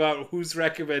 seconds about whose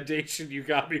recommendation you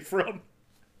got me from.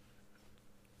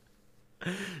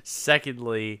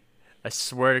 secondly, I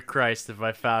swear to Christ, if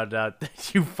I found out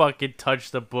that you fucking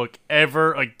touched the book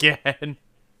ever again.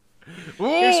 Here's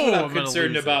what I'm gonna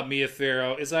concerned lose about, Mia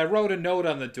Farrow, is I wrote a note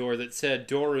on the door that said,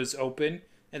 door is open,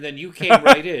 and then you came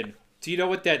right in. Do you know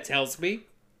what that tells me?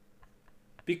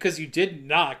 Because you didn't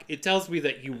knock, it tells me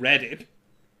that you read it.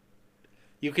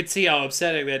 You can see how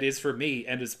upsetting that is for me,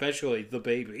 and especially the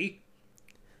baby.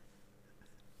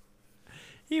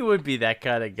 He would be that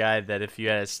kind of guy that if you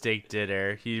had a steak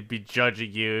dinner, he'd be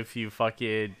judging you if you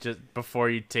fucking, just before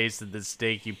you tasted the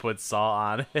steak, you put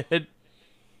salt on it.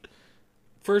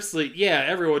 Firstly, yeah,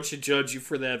 everyone should judge you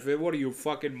for that, Vin. What are you, a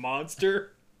fucking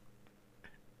monster?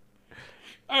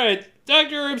 Alright,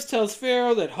 Dr. Herbs tells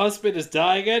Pharaoh that husband is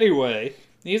dying anyway.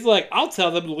 He's like, I'll tell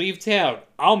them to leave town.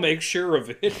 I'll make sure of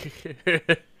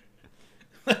it.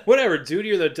 Whatever, dude,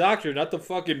 you're the doctor, not the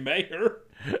fucking mayor.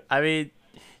 I mean,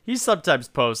 he sometimes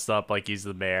posts up like he's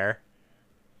the mayor.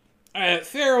 Alright,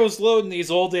 Pharaoh's loading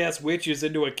these old-ass witches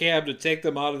into a cab to take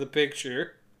them out of the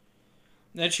picture.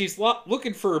 And she's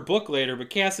looking for her book later,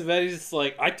 but Cassavetes is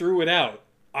like, I threw it out.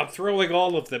 I'm throwing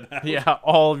all of them out. Yeah,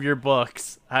 all of your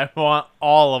books. I want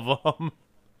all of them.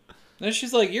 Then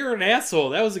she's like, you're an asshole.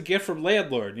 That was a gift from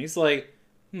landlord. And he's like,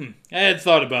 I hadn't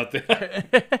thought about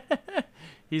that.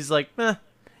 He's like,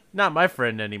 not my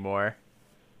friend anymore.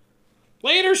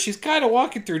 Later, she's kind of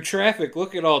walking through traffic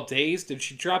looking all dazed, and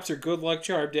she drops her good luck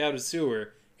charm down a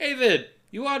sewer. Hey, Vin,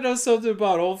 you want to know something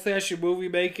about old-fashioned movie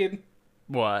making?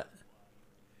 What?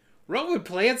 Roman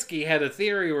Polanski had a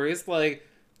theory where he's like,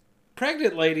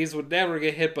 pregnant ladies would never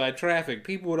get hit by traffic.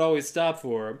 People would always stop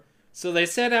for them. So they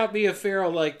sent out Mia Farrow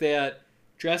like that,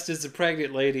 dressed as a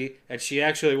pregnant lady, and she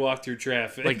actually walked through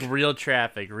traffic. Like real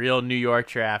traffic, real New York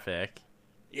traffic.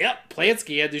 Yep,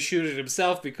 Polanski had to shoot it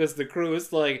himself because the crew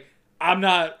is like, I'm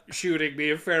not shooting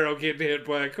Mia Farrow getting hit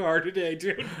by a car today,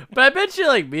 dude. But I bet you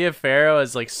like Mia Farrow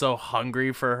is like so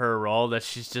hungry for her role that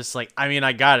she's just like, I mean,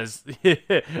 I gotta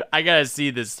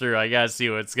see this through. I gotta see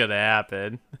what's gonna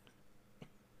happen.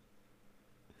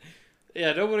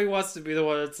 Yeah, nobody wants to be the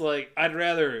one that's like, I'd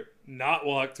rather not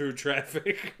walk through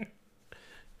traffic.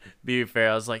 Mia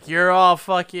Farrow's like, you're all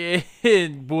fucking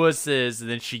wusses, and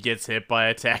then she gets hit by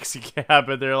a taxi cab,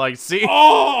 and they're like, see,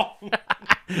 Oh!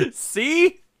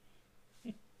 see.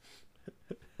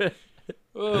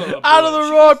 Oh, Out of boy.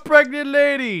 the road, pregnant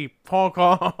lady! Honk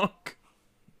honk.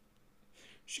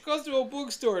 She goes to a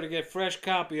bookstore to get a fresh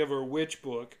copy of her witch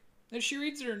book. Then she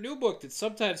reads in her new book that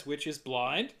sometimes witches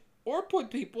blind or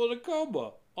put people in a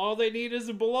coma. All they need is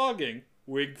a belonging.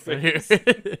 Wig face.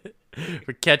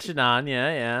 We're catching on,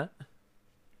 yeah.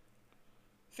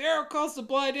 Farrow calls the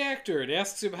blind actor and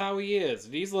asks him how he is.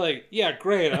 And he's like, yeah,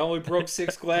 great. I only broke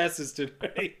 6 glasses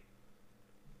today.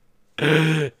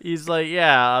 He's like,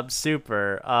 yeah, I'm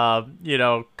super.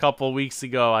 A couple weeks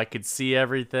ago, I could see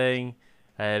everything.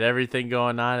 I had everything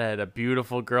going on. I had a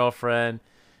beautiful girlfriend.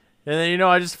 And then,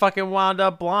 I just fucking wound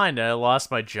up blind. I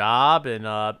lost my job, and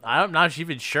I'm not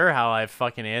even sure how I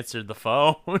fucking answered the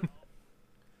phone.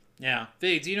 Yeah.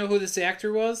 Hey, do you know who this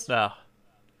actor was? No.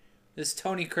 This is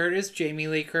Tony Curtis, Jamie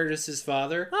Lee Curtis's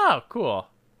father. Oh, cool.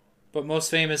 But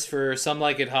most famous for Some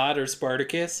Like It Hot or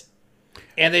Spartacus.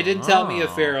 And they didn't tell Mia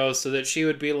Farrow so that she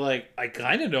would be like, I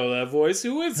kind of know that voice.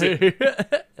 Who is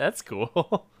it? That's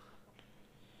cool.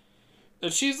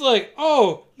 And she's like,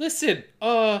 oh, listen,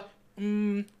 I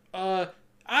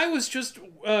was just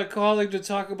calling to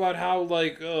talk about how,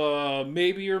 like,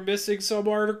 maybe you're missing some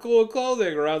article of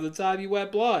clothing around the time you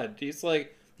went blind. He's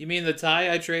like, you mean the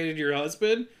tie I traded your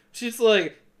husband? She's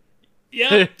like,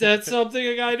 yep, that's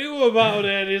something I knew about,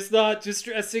 and it's not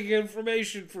distressing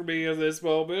information for me in this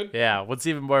moment. Yeah, what's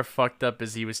even more fucked up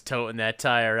is he was toting that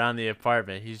tie around the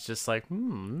apartment. He's just like,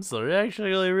 it's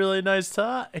actually a really nice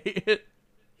tie.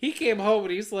 He came home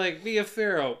and he's like, Mia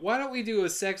Farrow, why don't we do a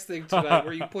sex thing tonight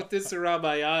where you put this around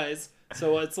my eyes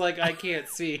so it's like I can't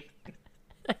see?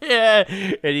 Yeah,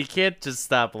 and he can't just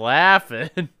stop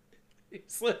laughing.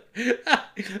 He's like,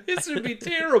 this would be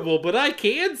terrible, but I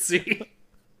can see.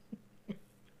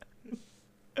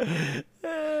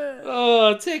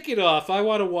 Oh, take it off. I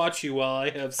want to watch you while I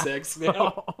have sex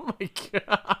now. Oh my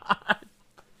god.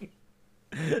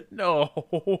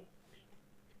 No.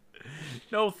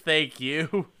 No, thank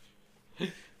you.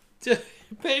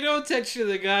 Pay no attention to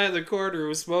the guy in the corner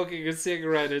who's smoking a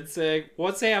cigarette and saying,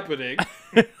 what's happening?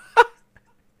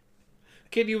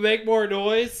 Can you make more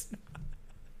noise?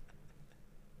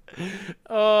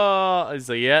 Oh, he's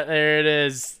like, yeah, there it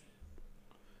is.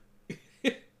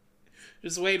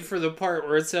 Just waiting for the part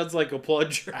where it sounds like a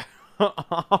plunger.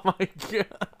 Oh my god.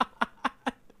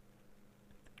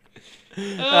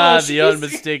 Oh, The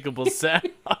unmistakable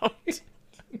sound.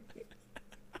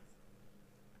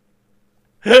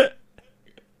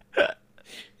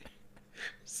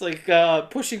 It's like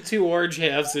pushing 2 orange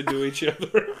halves into each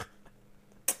other.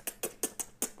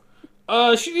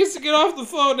 She needs to get off the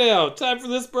phone now. Time for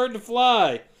this bird to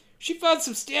fly. She found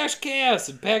some stashed cash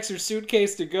and packs her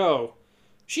suitcase to go.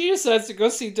 She decides to go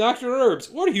see Dr. Herbs.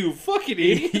 What are you, fucking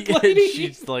idiot, lady?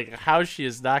 She's like, how she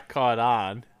is not caught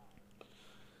on.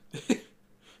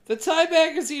 The Time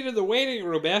magazine in the waiting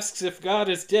room asks if God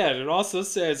is dead. It also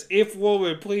says, if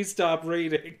woman, please stop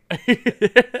reading.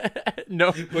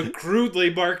 No. But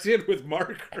crudely marked in with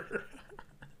marker.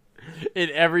 In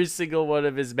every single one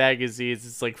of his magazines,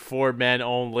 it's like for men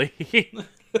only.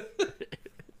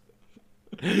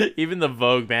 Even the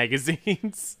Vogue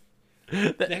magazines.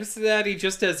 Next to that, he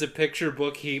just has a picture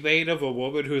book he made of a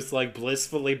woman who's like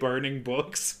blissfully burning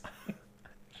books.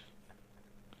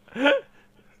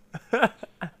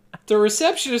 The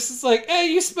receptionist is like, hey,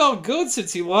 you smell good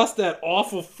since you lost that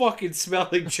awful fucking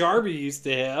smelling charm you used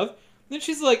to have. Then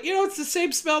she's like, it's the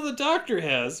same smell the doctor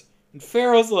has. And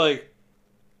Farrow's like,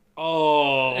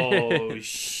 oh, shit.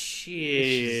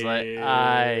 She's like,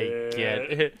 I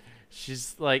get it.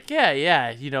 She's like,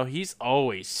 yeah, he's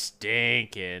always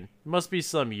stinking. Must be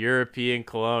some European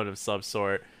cologne of some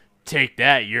sort. Take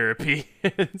that,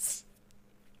 Europeans.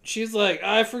 She's like,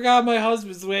 I forgot my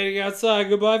husband's waiting outside.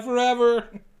 Goodbye forever.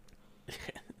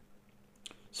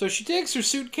 So she takes her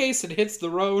suitcase and hits the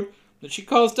road. Then she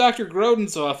calls Dr.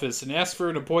 Grodin's office and asks for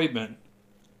an appointment.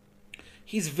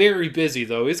 He's very busy,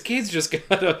 though. His kids just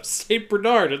got a St.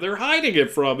 Bernard, and they're hiding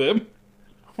it from him.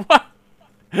 What?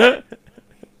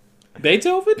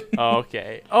 Beethoven?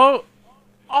 Okay. Oh,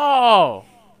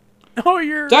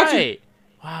 you're Dr. right.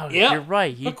 Wow, Yeah, you're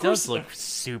right. He of course. does look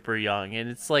super young, and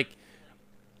it's like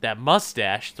that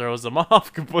mustache throws him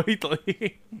off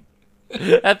completely.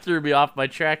 That threw me off my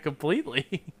track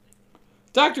completely.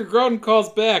 Dr. Grodin calls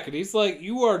back, and he's like,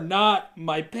 you are not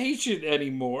my patient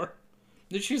anymore.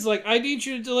 And she's like, I need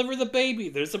you to deliver the baby.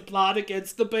 There's a plot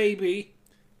against the baby.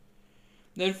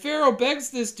 Then Pharaoh begs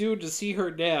this dude to see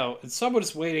her now, and someone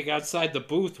is waiting outside the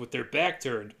booth with their back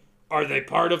turned. Are they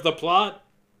part of the plot?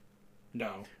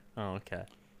 No. Oh, okay.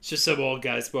 It's just some old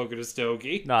guy smoking a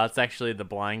stogie. No, it's actually the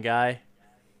blind guy.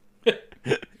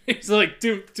 He's like,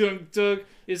 Duke,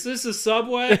 is this a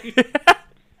Subway?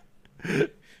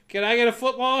 Can I get a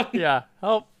footlong? Yeah,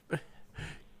 help.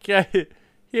 Can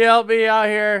you help me out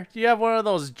here? Do you have one of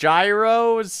those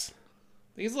gyros?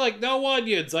 He's like, no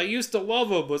onions. I used to love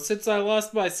them, but since I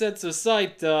lost my sense of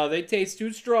sight, they taste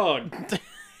too strong.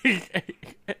 She's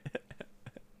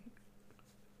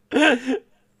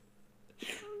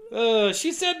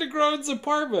heading to Grodin's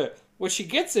apartment. When she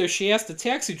gets there, she asks the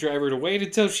taxi driver to wait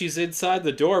until she's inside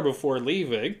the door before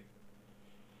leaving.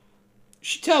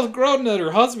 She tells Grodin that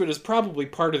her husband is probably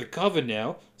part of the coven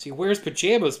now, so he wears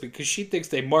pajamas because she thinks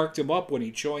they marked him up when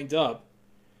he joined up.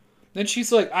 Then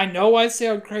she's like, I know I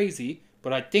sound crazy,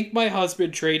 but I think my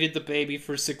husband traded the baby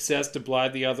for success to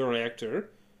blind the other actor.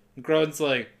 And Grodin's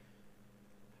like,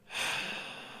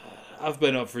 I've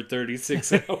been up for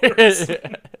 36 hours.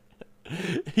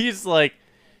 He's like,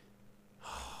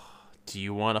 do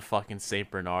you want a fucking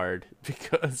Saint Bernard?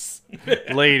 Because,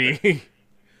 lady.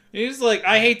 He's like,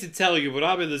 I hate to tell you, but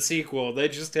I'm in the sequel. They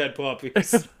just had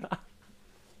puppies.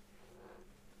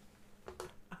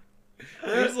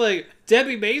 He's like,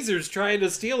 Debbie Mazur's trying to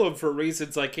steal him for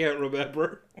reasons I can't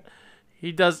remember.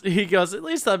 He goes, at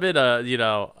least I'm in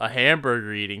a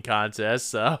hamburger eating contest,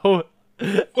 so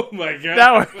Oh my god.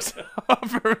 that works out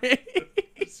for me.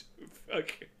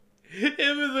 Fuck. Him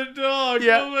and the dog.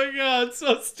 Yeah. Oh my god,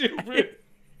 so stupid.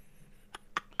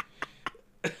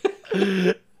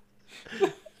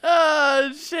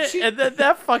 Oh shit! And then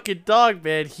that fucking dog,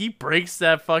 man, he breaks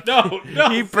that fucking. No,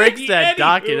 he breaks Vicky, that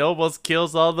dock and anywho. almost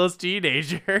kills all those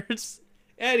teenagers.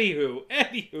 Anywho,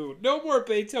 no more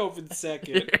Beethoven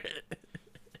second.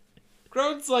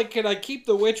 Grodin's like, can I keep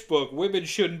the witch book? Women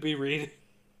shouldn't be reading.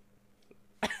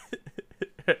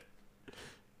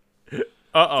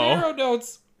 Pharaoh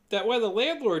notes that when the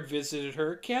landlord visited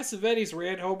her, Cassavetes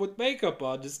ran home with makeup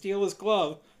on to steal his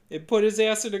glove and put his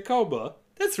ass in a coma.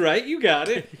 That's right, you got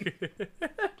it.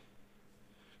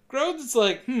 Grodin's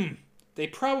like, they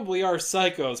probably are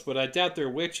psychos, but I doubt they're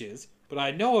witches. But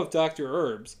I know of Dr.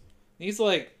 Herbs. And he's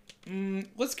like,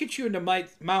 let's get you into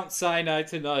Mount Sinai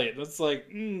tonight. And it's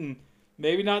like,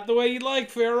 maybe not the way you like,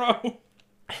 Pharaoh.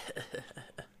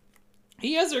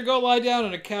 He has her go lie down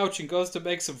on a couch and goes to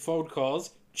make some phone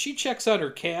calls. She checks on her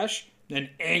cash,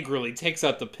 then angrily takes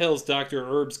out the pills Dr.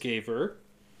 Herbs gave her.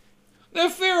 Then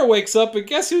Pharaoh wakes up and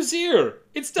guess who's here?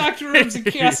 It's Dr. Herbs and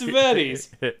Cassavetes.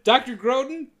 Dr.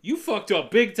 Grodin, you fucked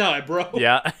up big time, bro.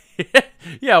 Yeah,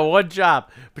 yeah, one job.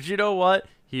 But you know what?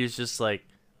 He was just like,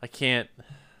 I can't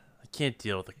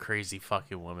deal with a crazy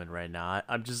fucking woman right now.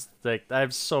 I'm just like, I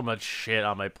have so much shit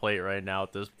on my plate right now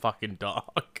with this fucking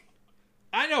dog.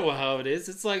 I know how it is.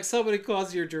 It's like somebody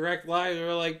calls your direct line and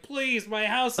they're like, please, my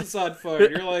house is on fire.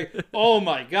 You're like, oh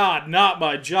my god, not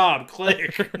my job.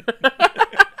 Click.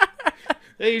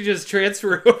 Then you just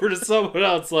transfer it over to someone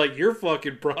else like, your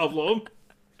fucking problem.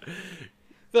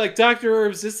 Like, Dr.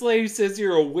 Herbs, this lady says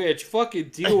you're a witch. Fucking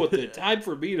deal with it. Time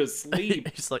for me to sleep.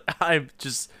 He's like, I'm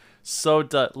just so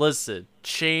done. Listen,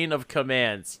 chain of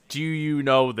commands. Do you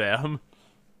know them?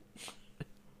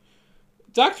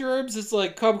 Dr. Herbs is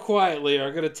like, come quietly, or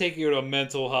I'm going to take you to a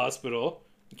mental hospital.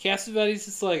 And Cassavetes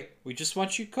is like, we just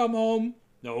want you to come home.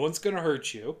 No one's going to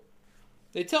hurt you.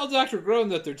 They tell Dr. Grodin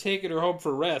that they're taking her home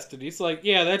for rest, and he's like,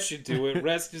 yeah, that should do it.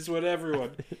 Rest is what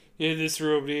everyone in this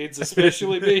room needs,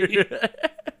 especially me.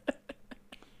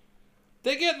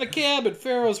 They get in the cab, and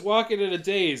Pharaoh's walking in a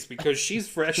daze because she's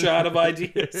fresh out of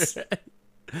ideas.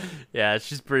 Yeah,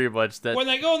 she's pretty much that When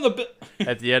they go in the...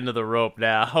 at the end of the rope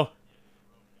now.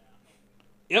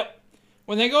 Yep.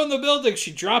 When they go in the building,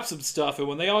 she drops some stuff, and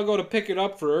when they all go to pick it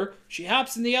up for her, she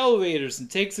hops in the elevators and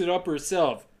takes it up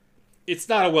herself. It's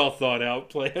not a well thought out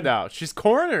plan. No, she's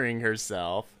cornering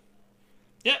herself.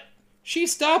 Yep. She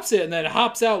stops it and then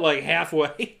hops out like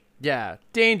halfway. Yeah,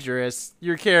 dangerous.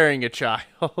 You're carrying a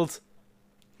child.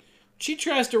 She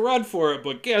tries to run for it,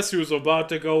 but guess who's about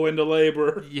to go into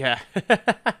labor? Yeah.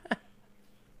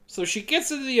 So she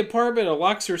gets into the apartment and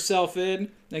locks herself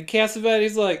in. And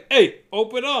Cassavetes like, "Hey,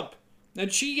 open up!"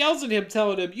 And she yells at him,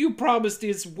 telling him, "You promised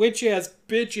this witch-ass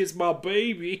bitch is my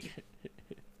baby."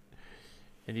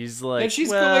 And he's like, And she's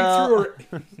well... going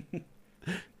through her.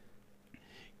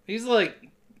 He's like,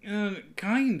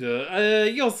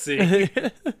 kinda. You'll see.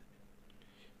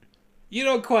 You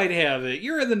don't quite have it.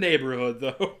 You're in the neighborhood,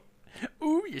 though.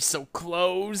 Ooh, you're so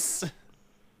close.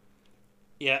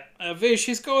 Yeah,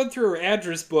 she's going through her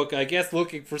address book, I guess,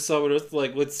 looking for someone with,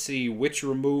 like, let's see, witch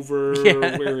remover,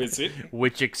 Yeah. where is it?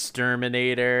 Witch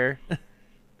exterminator.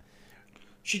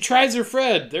 She tries her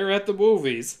friend. They're at the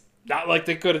movies. Not like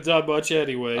they could have done much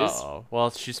anyways. Uh-oh. Well,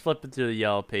 she's flipping through the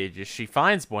yellow pages. She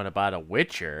finds one about a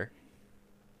witcher.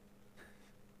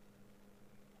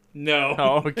 No.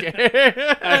 Oh,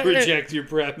 okay. I reject your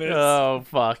premise. Oh,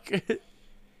 fuck.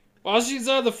 While she's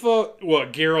on the phone,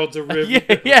 what, Geralt of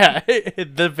Rivia? Yeah,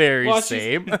 the very Well,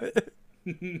 same.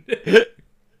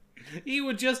 He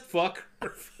would just fuck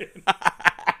her.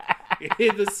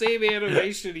 In the same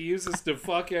animation he uses to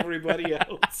fuck everybody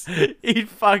else. He'd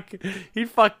fuck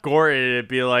Gordon and it'd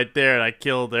be like, there, and I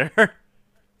killed her.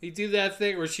 He'd do that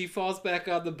thing where she falls back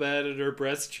on the bed and her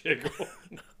breasts jiggle.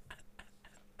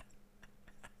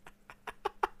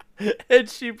 And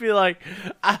she'd be like,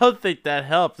 I don't think that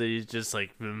helped. And he's just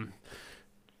like,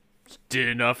 did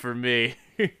enough for me.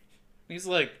 He's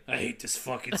like, I hate this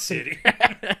fucking city.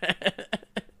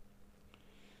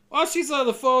 While she's on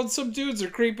the phone, some dudes are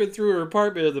creeping through her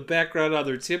apartment in the background on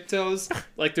their tiptoes,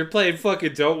 like they're playing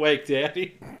fucking Don't Wake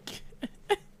Daddy.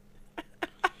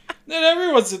 Then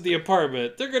everyone's in the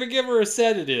apartment. They're gonna give her a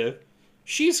sedative.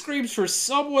 She screams for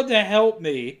someone to help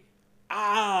me.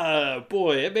 Ah,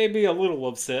 boy, it made me a little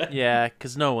upset. Yeah,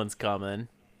 because no one's coming.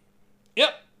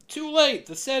 Yep, too late.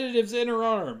 The sedative's in her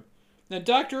arm. Then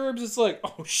Dr. Herbs is like,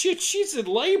 oh shit, she's in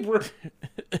labor.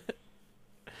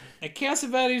 And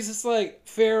Cassavetes is like,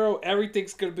 Pharaoh,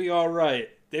 everything's gonna be alright.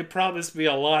 They promised me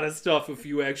a lot of stuff if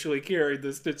you actually carried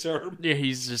this to term. Yeah,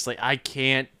 he's just like, I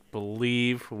can't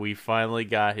believe we finally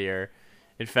got here.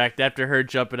 In fact, after her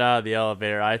jumping out of the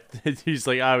elevator, he's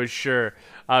like, I was sure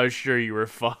you were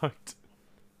fucked.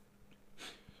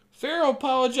 Pharaoh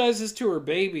apologizes to her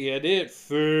baby, and it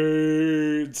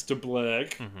fades to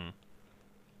black. Mm-hmm.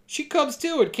 She comes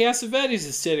to, and Cassavetes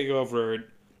is sitting over her,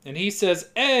 and he says,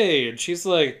 hey, and she's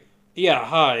like, yeah,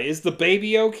 hi, is the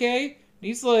baby okay? And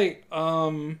he's like,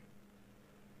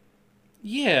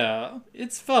 yeah,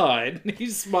 it's fine. And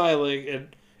he's smiling in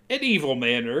an evil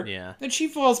manner. Yeah. Then she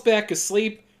falls back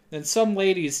asleep, and some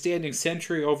lady is standing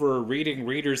sentry over her reading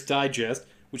Reader's Digest,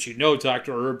 which you know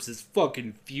Dr. Herbs is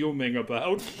fucking fuming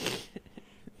about.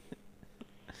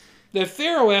 Then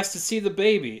Pharaoh asks to see the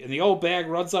baby, and the old bag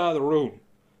runs out of the room.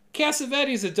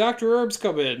 Cassavetes and Dr. Herbs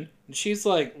come in, and she's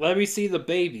like, let me see the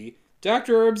baby.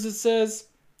 Dr. Herbs says,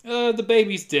 the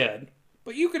baby's dead.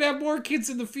 But you could have more kids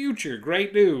in the future.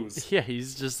 Great news. Yeah,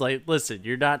 he's just like, listen,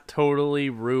 you're not totally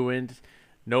ruined.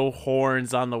 No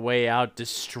horns on the way out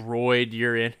destroyed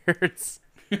your innards.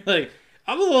 Like,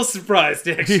 I'm a little surprised,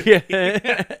 actually.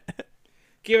 Yeah.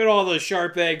 Given all those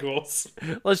sharp angles.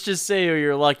 Let's just say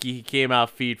you're lucky he came out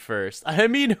feet first. I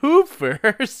mean, who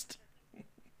first?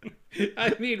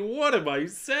 I mean, what am I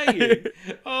saying?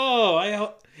 Oh,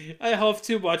 I huff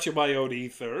too much of my own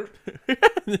ether.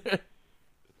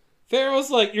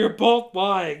 Pharaoh's like, you're both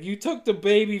lying. You took the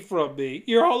baby from me.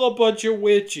 You're all a bunch of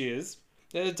witches.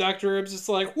 And Dr. Herbs is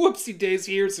like, whoopsie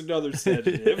daisy, here's another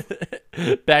sedative.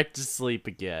 Back to sleep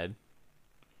again.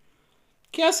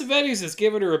 Cassavetes is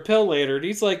giving her a pill later, and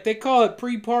he's like, they call it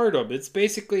prepartum. It's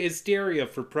basically hysteria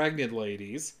for pregnant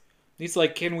ladies. And he's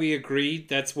like, can we agree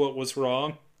that's what was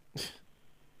wrong?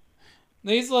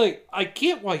 And he's like, I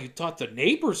get why you thought the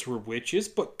neighbors were witches,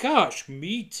 but gosh,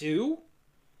 me too?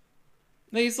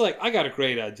 And he's like, I got a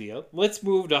great idea. Let's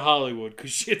move to Hollywood,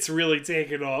 because shit's really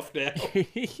taking off now.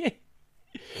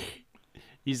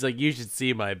 He's like, you should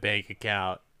see my bank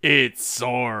account. It's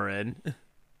soaring.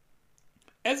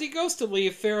 As he goes to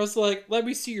leave, Pharaoh's like, let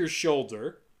me see your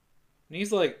shoulder. And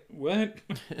he's like, what?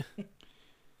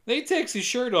 Then he takes his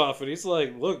shirt off, and he's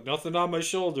like, look, nothing on my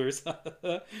shoulders.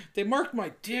 They marked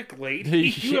my dick, lady.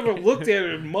 You haven't looked at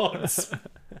it in months.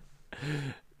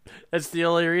 That's the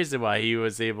only reason why he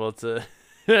was able to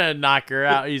knock her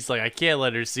out. He's like, I can't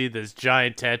let her see this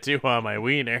giant tattoo on my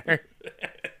wiener.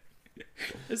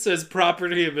 It says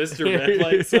property of Mr.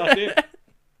 Redlights on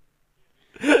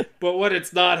it. But when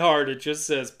it's not hard, it just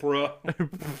says pro.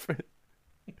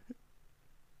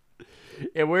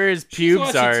 And where his She's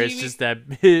pubes watching are, it's TV. just that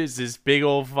is this big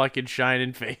old fucking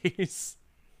shining face.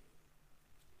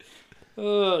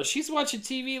 She's watching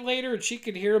TV later and she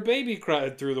can hear a baby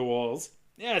crying through the walls.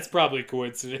 Yeah, it's probably a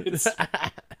coincidence.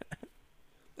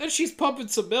 Then she's pumping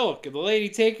some milk, and the lady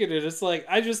taking it is like,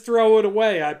 I just throw it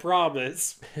away, I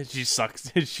promise. She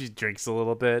sucks. She drinks a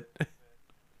little bit.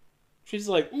 She's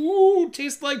like, ooh,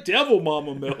 tastes like devil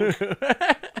mama milk.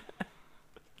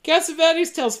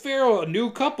 Cassavetes tells Pharaoh a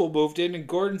new couple moved in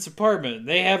Gordon's apartment, and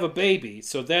they have a baby,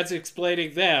 so that's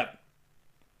explaining that.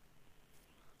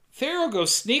 Pharaoh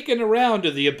goes sneaking around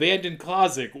to the abandoned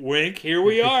closet. Wink, here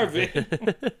we are, Vin.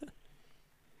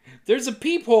 There's a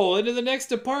peephole into the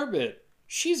next apartment.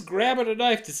 She's grabbing a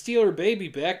knife to steal her baby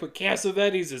back, but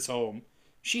Cassavetes is home.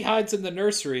 She hides in the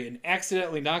nursery and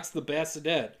accidentally knocks the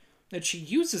bassinet. And she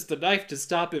uses the knife to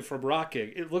stop it from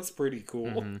rocking. It looks pretty cool.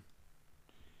 Mm-hmm.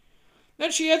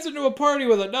 Then she heads into a party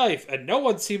with a knife, and no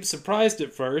one seems surprised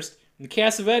at first. And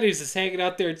Cassavetes is hanging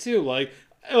out there too, like,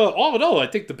 all in all, I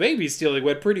think the baby stealing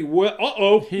went pretty well.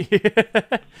 Uh-oh.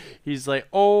 He's like,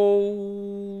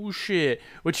 oh, shit.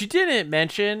 What she didn't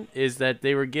mention is that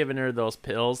they were giving her those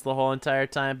pills the whole entire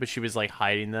time, but she was, like,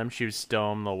 hiding them. She was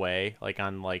stowing them away, like,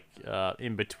 on, like,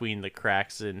 in between the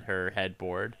cracks in her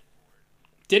headboard.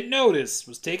 Didn't notice.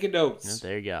 Was taking notes. Yeah,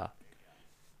 there you go.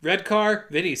 Red car,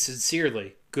 Vinny,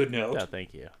 sincerely. Good note. Oh,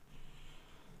 thank you.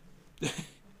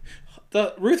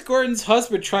 Ruth Gordon's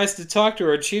husband tries to talk to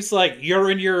her, and she's like,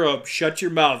 "You're in Europe. Shut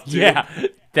your mouth, dude." Yeah,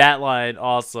 that line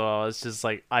also. It's just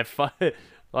like, I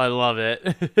love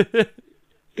it.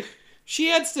 She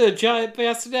heads to a giant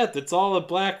bassinet that's all in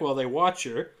black while they watch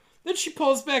her. Then she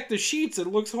pulls back the sheets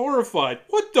and looks horrified.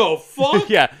 What the fuck?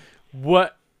 Yeah.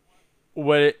 What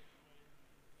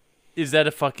is that,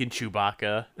 a fucking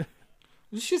Chewbacca?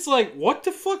 And she's like, "What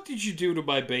the fuck did you do to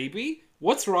my baby?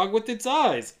 What's wrong with its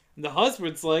eyes?" And the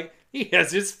husband's like, "He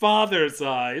has his father's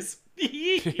eyes."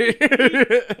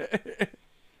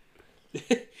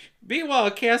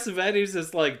 Meanwhile, Cassavetes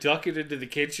is like ducking into the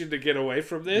kitchen to get away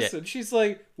from this, Yeah. and she's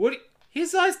like, "What?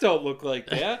 His eyes don't look like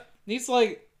that." And he's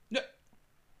like, "No,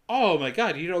 oh my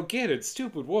god, you don't get it,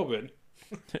 stupid woman."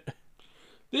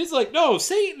 He's like, "No,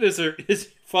 Satan is his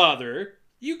father.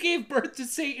 You gave birth to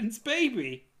Satan's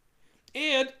baby,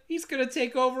 and he's gonna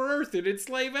take over Earth and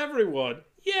enslave everyone.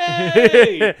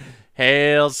 Yay!"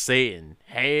 Hail Satan.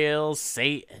 Hail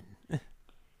Satan.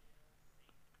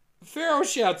 Pharaoh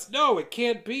shouts, "No, it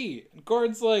can't be." And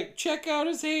Gordon's like, "Check out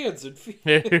his hands and feet."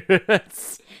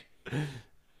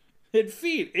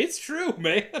 It's true,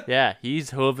 man. Yeah,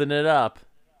 he's hooving it up.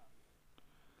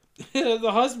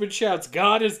 The husband shouts,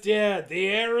 "God is dead. The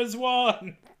heir is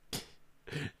won."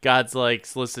 God's like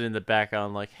listening in the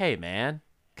background like, hey man,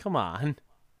 come on.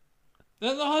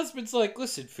 Then the husband's like,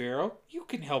 "Listen, Pharaoh, you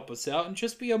can help us out and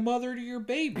just be a mother to your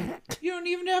baby. You don't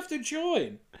even have to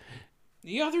join.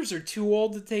 The others are too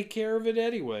old to take care of it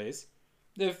anyways."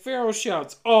 Then Pharaoh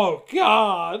shouts, "Oh,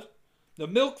 God!" The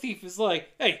milk thief is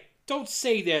like, "Hey, don't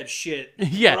say that shit.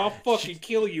 Yeah, Or I'll fucking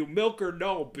kill you, milk or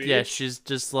no, bitch." Yeah, she's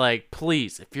just like,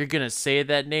 please, if you're gonna say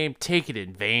that name, take it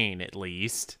in vain at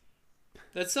least.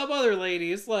 Then some other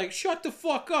lady is like, "Shut the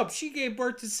fuck up. She gave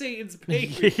birth to Satan's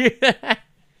baby.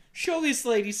 Show this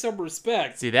lady some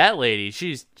respect." See, that lady,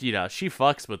 she's, she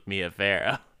fucks with Mia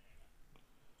Farrow.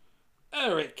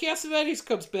 Alright, Cassavetes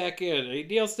comes back in, and he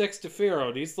kneels next to Pharaoh,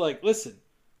 and he's like, "Listen,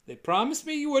 they promised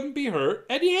me you wouldn't be hurt,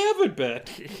 and you haven't been."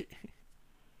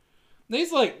 And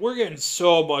he's like, "We're getting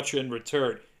so much in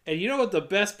return." And you know what the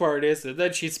best part is? And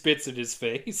then she spits in his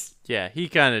face. Yeah, he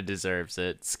kind of deserves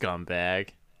it,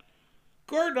 scumbag.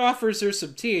 Gordon offers her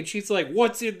some tea, and she's like,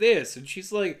 "What's in this?" And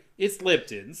she's like, "It's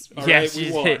Lipton's. All Yeah, right,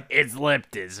 we won." it's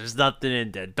Lipton's. There's nothing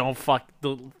in there. Don't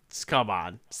come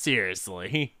on,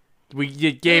 seriously.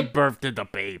 You gave birth to the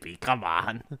baby. Come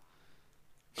on.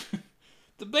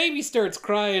 The baby starts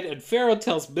crying, and Pharaoh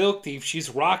tells Milk Thief she's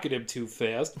rocking him too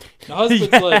fast. The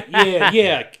husband's like,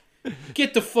 yeah,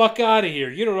 get the fuck out of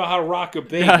here. You don't know how to rock a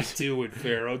baby. Do it,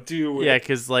 Pharaoh, do it. Yeah,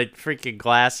 because, like, freaking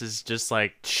Glass is just,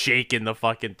 like, shaking the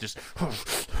fucking, just...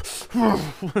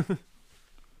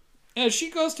 And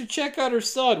she goes to check out her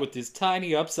son with his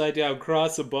tiny upside-down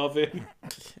cross above him.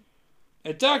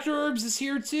 And Dr. Herbs is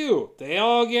here, too. They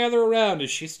all gather around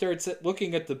as she starts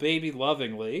looking at the baby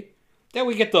lovingly. Then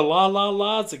we get the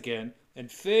la-la-las again and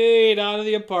fade out of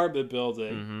the apartment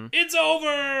building. Mm-hmm. It's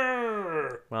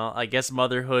over! Well, I guess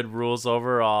motherhood rules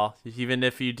over all, even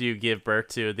if you do give birth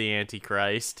to the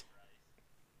Antichrist.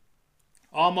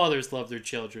 All mothers love their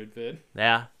children, Vin.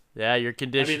 Yeah, your I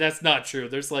condition. mean, that's not true.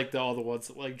 There's, like, all the ones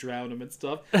that, like, drown them and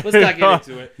stuff. Let's not get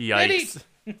into it. Yikes.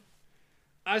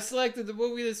 I selected the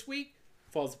movie this week.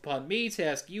 Falls upon me to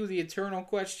ask you the eternal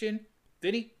question.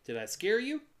 Vinny, did I scare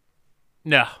you?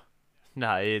 No,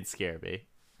 no, it didn't scare me.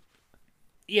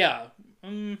 Yeah.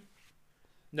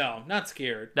 No, not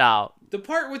scared. No, The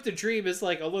part with the dream is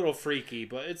like a little freaky,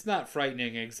 but it's not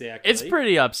frightening exactly. it's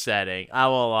pretty upsetting. I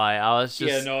won't lie. I was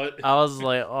just, Yeah, no. I was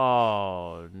like,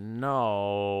 oh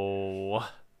no.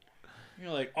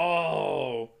 You're like,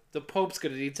 oh, the Pope's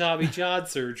gonna need Tommy John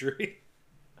surgery.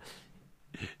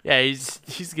 Yeah,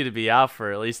 he's gonna be out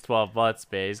for at least 12 months,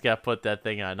 man. He's got to put that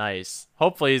thing on ice.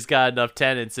 Hopefully, he's got enough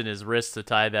tendons in his wrist to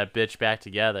tie that bitch back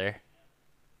together.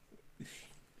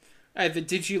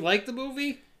 Did you like the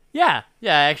movie? Yeah,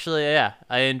 actually, yeah,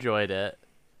 I enjoyed it.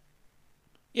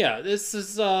 Yeah, this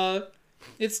is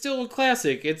it's still a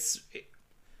classic. It's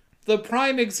the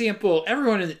prime example.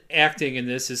 Everyone acting in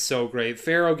this is so great.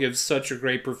 Farrell gives such a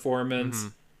great performance.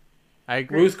 I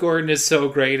agree. Ruth Gordon is so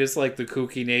great as like the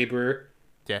kooky neighbor.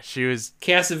 Yeah, she was.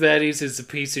 Cassavetes is a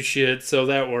piece of shit, so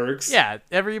that works. Yeah,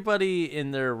 everybody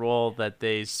in their role that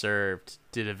they served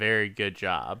did a very good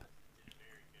job.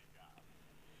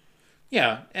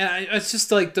 Yeah, and it's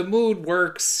just like the mood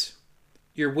works.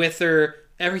 You're with her.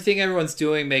 Everything everyone's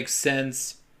doing makes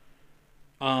sense.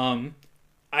 I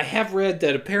have read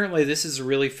that apparently this is a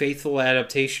really faithful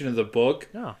adaptation of the book.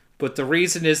 Oh. But the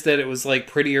reason is that it was like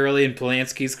pretty early in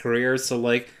Polanski's career, so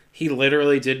like he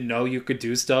literally didn't know you could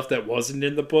do stuff that wasn't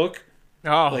in the book.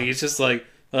 Oh. Like he's just like,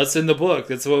 that's in the book.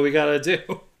 That's what we gotta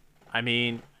do. I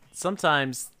mean,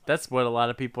 sometimes that's what a lot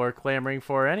of people are clamoring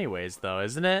for anyways, though,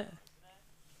 isn't it?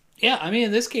 Yeah, I mean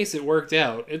in this case it worked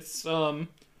out. It's one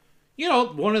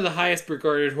of the highest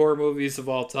regarded horror movies of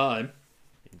all time.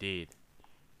 Indeed.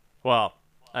 Well,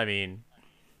 I mean,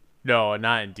 no,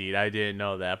 not indeed. I didn't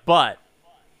know that. But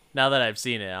now that I've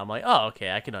seen it, I'm like, oh,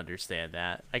 okay, I can understand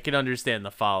that. I can understand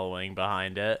the following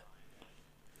behind it.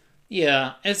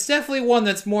 Yeah, it's definitely one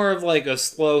that's more of like a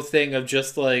slow thing of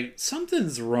just like,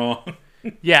 something's wrong.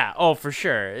 Yeah, oh, for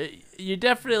sure. You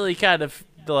definitely kind of,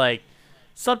 like,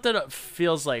 something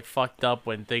feels like fucked up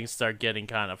when things start getting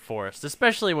kind of forced,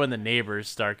 especially when the neighbors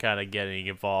start kind of getting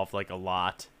involved, like, a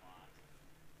lot.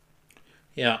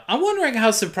 Yeah, I'm wondering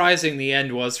how surprising the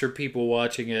end was for people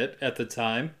watching it at the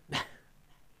time.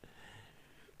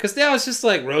 Because now it's just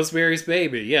like Rosemary's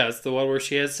Baby. Yeah, it's the one where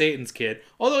she has Satan's kid.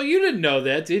 Although you didn't know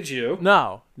that, did you?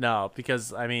 No,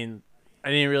 because, I mean, I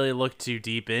didn't really look too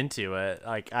deep into it.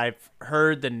 Like, I've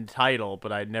heard the title,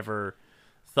 but I never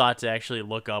thought to actually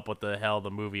look up what the hell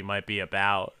the movie might be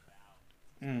about.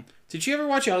 Did you ever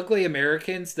watch Ugly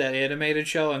Americans, that animated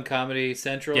show on Comedy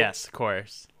Central? Yes, of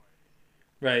course.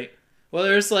 Right. Well,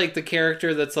 there's like the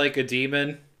character that's like a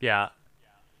demon. Yeah.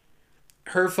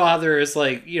 Her father is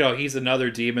like, he's another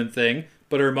demon thing,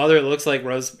 but her mother looks like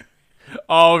Rose.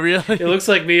 Oh, really? It looks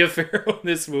like Mia Farrow in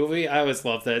this movie. I always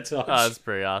love that touch. Oh, that's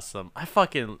pretty awesome.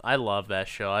 I love that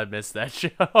show. I miss that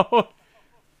show.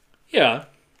 Yeah.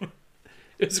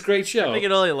 It was a great show. I think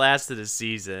it only lasted a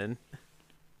season.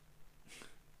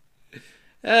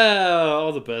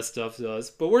 All the best stuff does.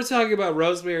 But we're talking about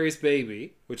Rosemary's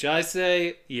Baby, which I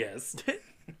say yes.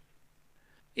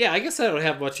 Yeah, I guess I don't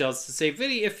have much else to say.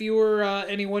 Vinny, if you were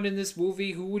anyone in this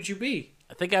movie, who would you be?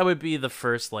 I think I would be the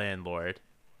first landlord.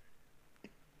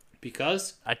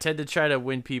 Because? I tend to try to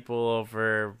win people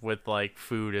over with, like,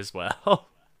 food as well.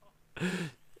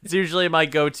 It's usually my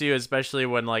go-to, especially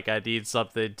when, like, I need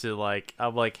something to, like,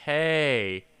 I'm like,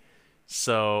 hey,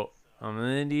 so I'm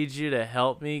gonna need you to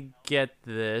help me get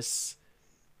this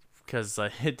because I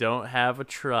don't have a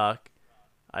truck.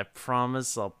 I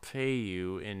promise I'll pay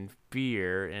you in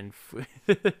beer and food.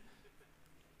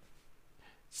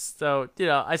 So,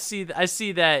 I see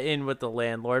that in with the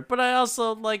landlord, but I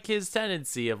also like his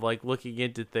tendency of, like, looking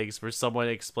into things where someone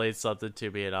explains something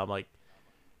to me and I'm like,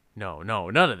 no,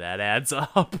 none of that adds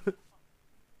up.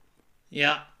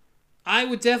 Yeah. I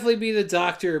would definitely be the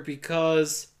doctor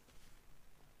because...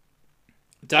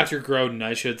 Dr. Grodin,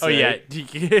 I should say. Oh,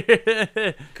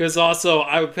 yeah. Because also,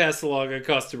 I would pass along a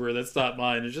customer that's not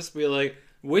mine and just be like,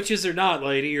 witches or not,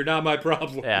 lady, you're not my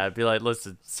problem. Yeah, I'd be like,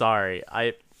 listen, sorry.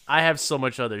 I have so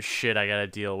much other shit I gotta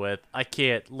deal with. I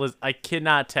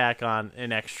cannot tack on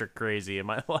an extra crazy in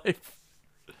my life.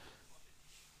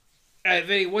 Hey,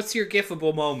 Vinny, what's your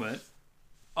gifable moment?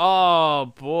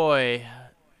 Oh, boy.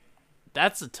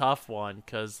 That's a tough one,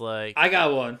 because, like... I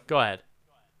got one. Go ahead.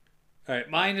 Alright,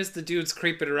 mine is the dude's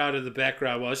creeping around in the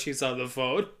background while she's on the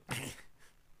phone.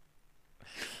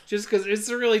 Just because it's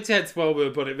a really tense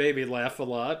moment, but it made me laugh a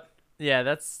lot. Yeah,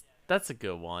 that's a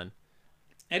good one.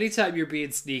 Anytime you're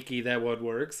being sneaky, that one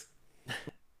works.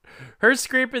 Her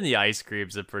scraping the ice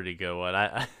cream's a pretty good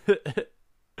one.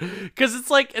 Because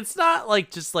it's like, it's not like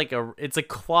just like it's a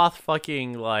cloth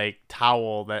fucking like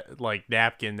towel that like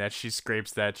napkin that she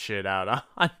scrapes that shit out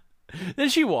on. Then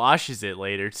she washes it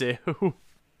later too.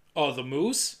 Oh, the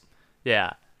mousse?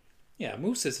 Yeah. Yeah,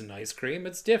 mousse isn't ice cream.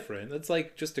 It's different. It's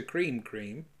like just a cream.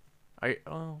 Okay.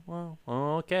 All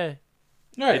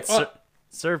right. It's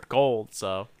served cold,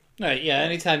 so. All right, yeah,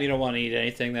 anytime you don't want to eat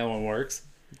anything, that one works.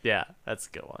 Yeah, that's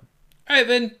a good one. All right,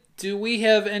 Vin, do we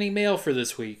have any mail for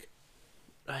this week?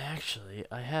 I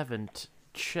haven't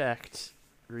checked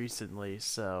recently,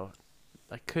 so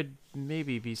I could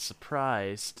maybe be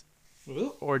surprised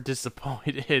Ooh. or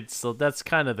disappointed. So that's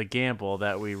kind of the gamble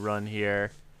that we run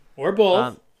here. Or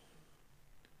both.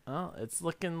 Oh, it's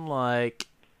looking like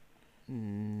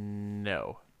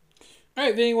no. All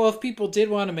right, Vinny, well, if people did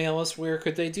want to mail us, where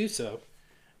could they do so?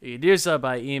 You can do so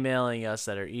by emailing us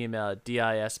at our email at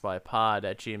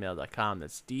disbypod@gmail.com.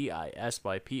 That's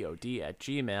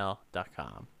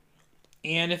disbypod@gmail.com.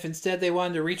 And if instead they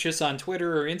wanted to reach us on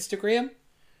Twitter or Instagram?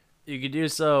 You can do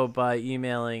so by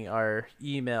emailing our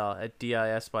email at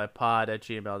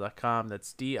disbypod@gmail.com.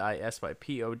 That's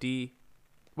disbypod.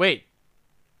 Wait.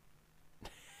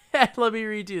 Let me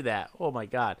redo that. Oh my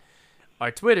god.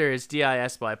 Our Twitter is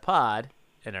disbypod,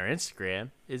 and our Instagram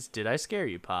is Did I Scare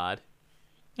You Pod.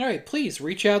 All right, please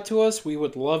reach out to us. We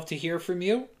would love to hear from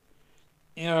you.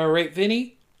 All right,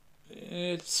 Vinny,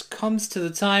 it comes to the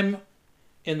time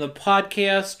in the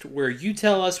podcast where you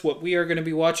tell us what we are going to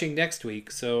be watching next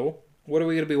week. So, what are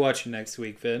we going to be watching next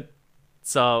week, Vin?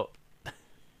 So,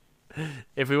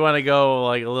 if we want to go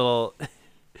like a little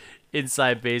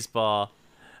inside baseball,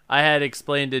 I had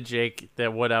explained to Jake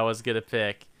that what I was going to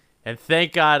pick. And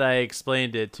thank God I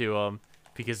explained it to him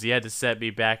because he had to set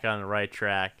me back on the right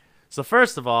track. So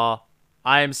first of all,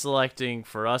 I am selecting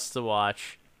for us to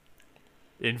watch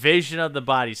Invasion of the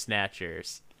Body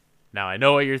Snatchers. Now, I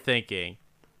know what you're thinking.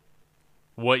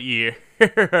 What year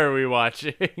are we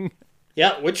watching?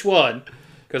 Yeah, which one?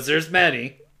 Because there's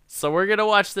many. So we're going to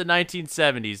watch the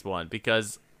 1970s one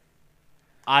because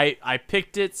I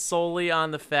picked it solely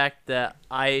on the fact that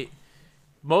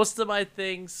most of my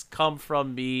things come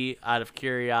from me out of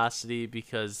curiosity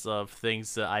because of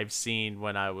things that I've seen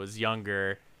when I was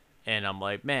younger. And I'm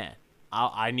like, man,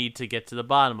 I need to get to the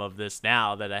bottom of this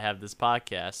now that I have this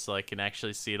podcast so I can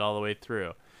actually see it all the way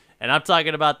through. And I'm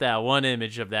talking about that one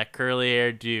image of that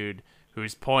curly-haired dude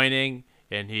who's pointing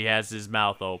and he has his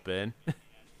mouth open.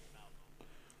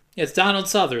 It's Donald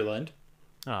Sutherland.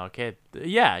 Oh, okay.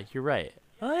 Yeah, you're right.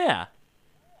 Oh, yeah.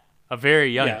 A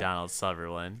very young Yeah. Donald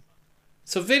Sutherland.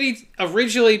 So Vinny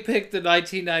originally picked the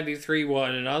 1993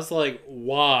 one, and I was like,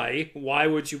 why? Why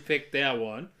would you pick that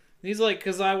one? And he's like,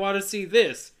 because I want to see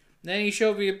this. And then he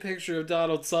showed me a picture of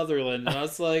Donald Sutherland, and I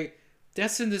was like,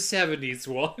 that's in the 70s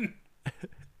one. And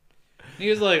he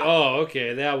was like, oh,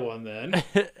 okay, that one then.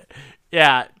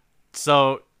 Yeah,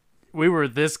 so we were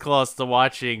this close to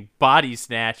watching Body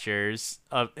Snatchers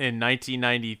in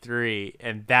 1993,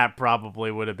 and that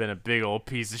probably would have been a big old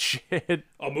piece of shit.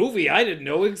 A movie I didn't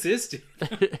know existed.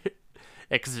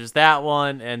 Because there's that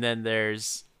one, and then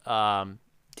there's The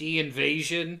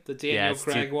Invasion, the Daniel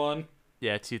Craig one.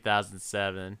 Yeah,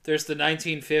 2007. There's the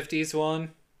 1950s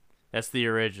one. That's the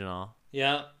original.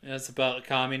 Yeah, that's about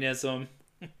communism.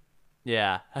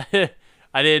 Yeah.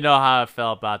 I didn't know how I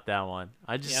felt about that one.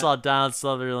 I just Yeah. saw Donald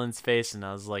Sutherland's face, and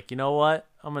I was like, you know what?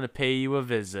 I'm going to pay you a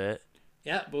visit.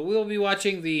 Yeah, but we'll be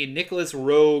watching the Nicholas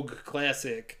Rogue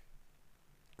classic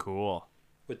Cool.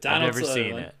 with Donald I've never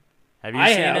Sutherland. seen it. Have you I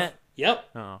seen have. it? Yep,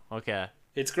 Oh, okay.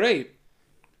 it's great.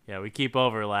 Yeah, we keep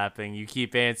overlapping. You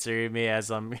keep answering me as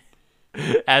I'm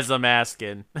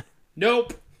asking.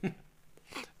 Nope.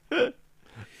 All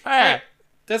Alright,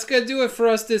 that's going to do it for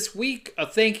us this week. A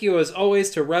thank you, as always,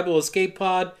 to Rebel Escape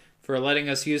Pod for letting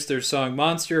us use their song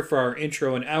Monster for our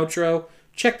intro and outro.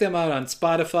 Check them out on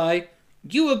Spotify.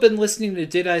 You have been listening to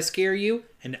Did I Scare You?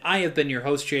 And I have been your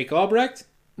host, Jake Albrecht.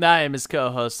 I am his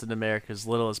co-host and America's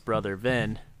littlest brother,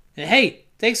 Vin. And hey,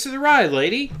 thanks for the ride,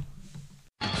 lady.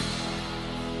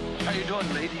 How you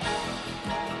doing, lady?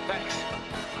 Thanks.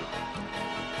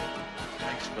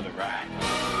 Thanks for the ride.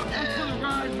 Thanks for the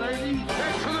ride, lady.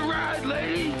 Thanks for the ride,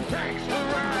 lady. Thanks for the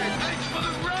ride. Thanks for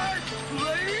the ride,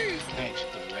 lady. Thanks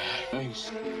for the ride. Thanks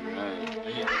for the ride,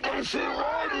 lady. Thanks for the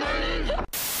ride, lady.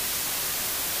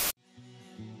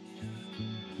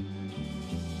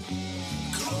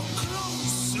 Come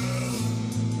closer.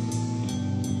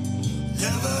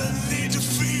 Never need to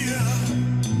fear.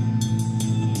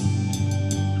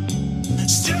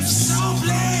 Step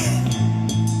softly.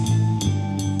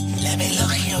 Let me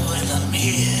look you in the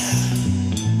mirror.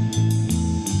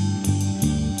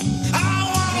 I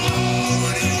wanna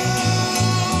hold you.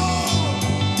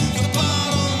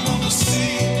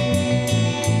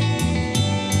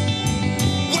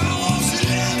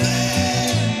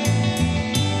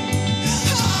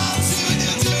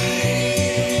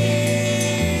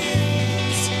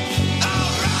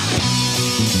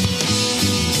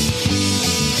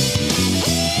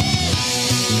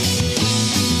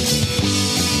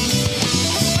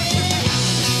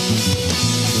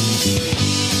 Thanks